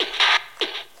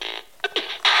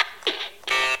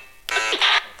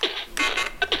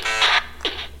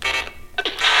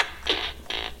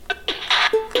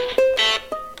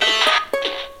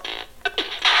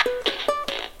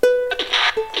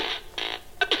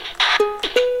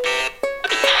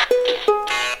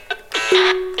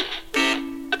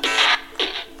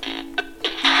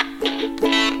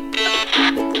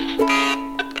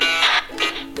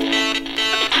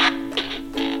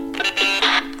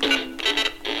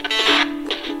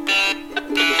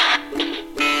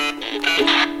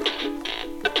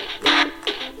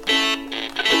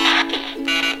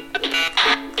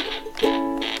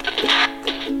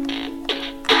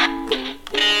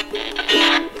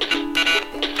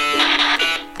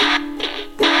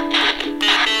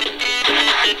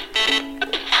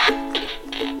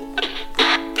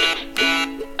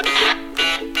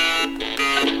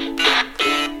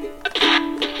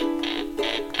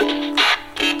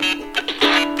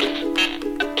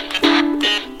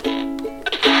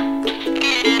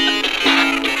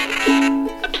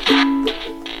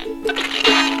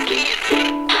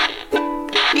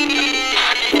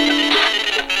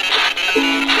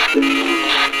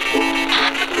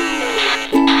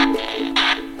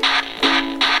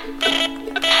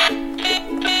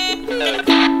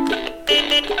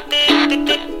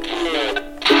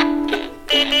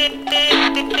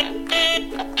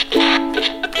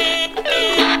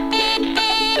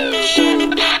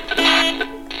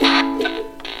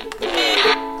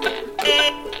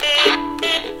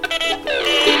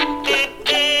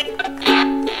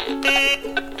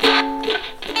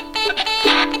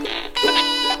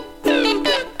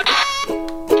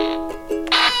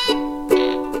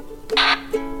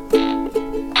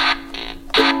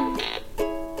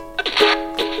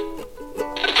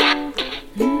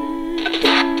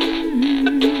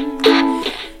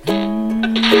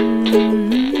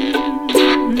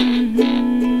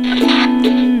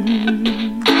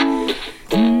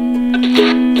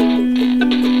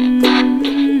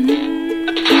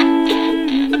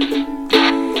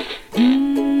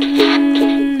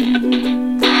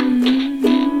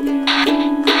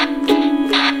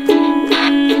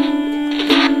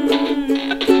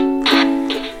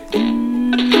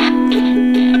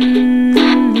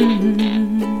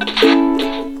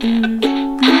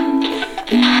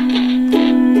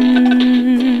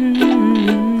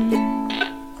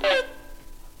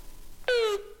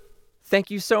 Thank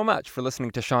you so much for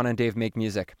listening to Sean and Dave Make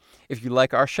Music. If you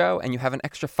like our show and you have an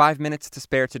extra 5 minutes to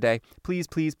spare today, please,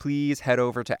 please, please head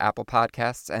over to Apple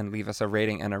Podcasts and leave us a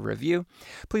rating and a review.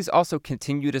 Please also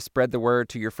continue to spread the word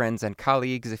to your friends and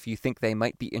colleagues if you think they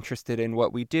might be interested in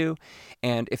what we do.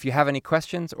 And if you have any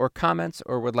questions or comments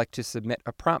or would like to submit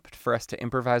a prompt for us to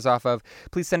improvise off of,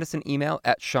 please send us an email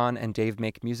at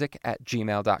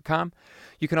seananddaveMakeMusic@gmail.com.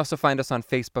 You can also find us on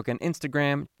Facebook and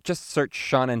Instagram. Just search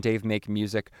Sean and Dave Make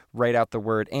Music, write out the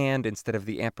word "and" instead of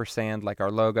the ampersand like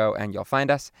our logo, and you'll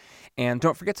find us. And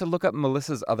don't forget to look up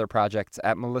Melissa's other projects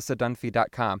at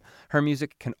melissadunphy.com. Her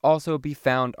music can also be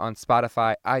found on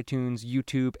Spotify, iTunes,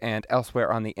 YouTube, and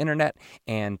elsewhere on the internet.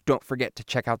 And don't forget to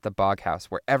check out the Bog House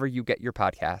wherever you get your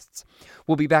podcasts.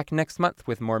 We'll be back next month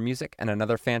with more music and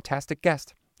another fantastic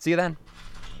guest. See you then.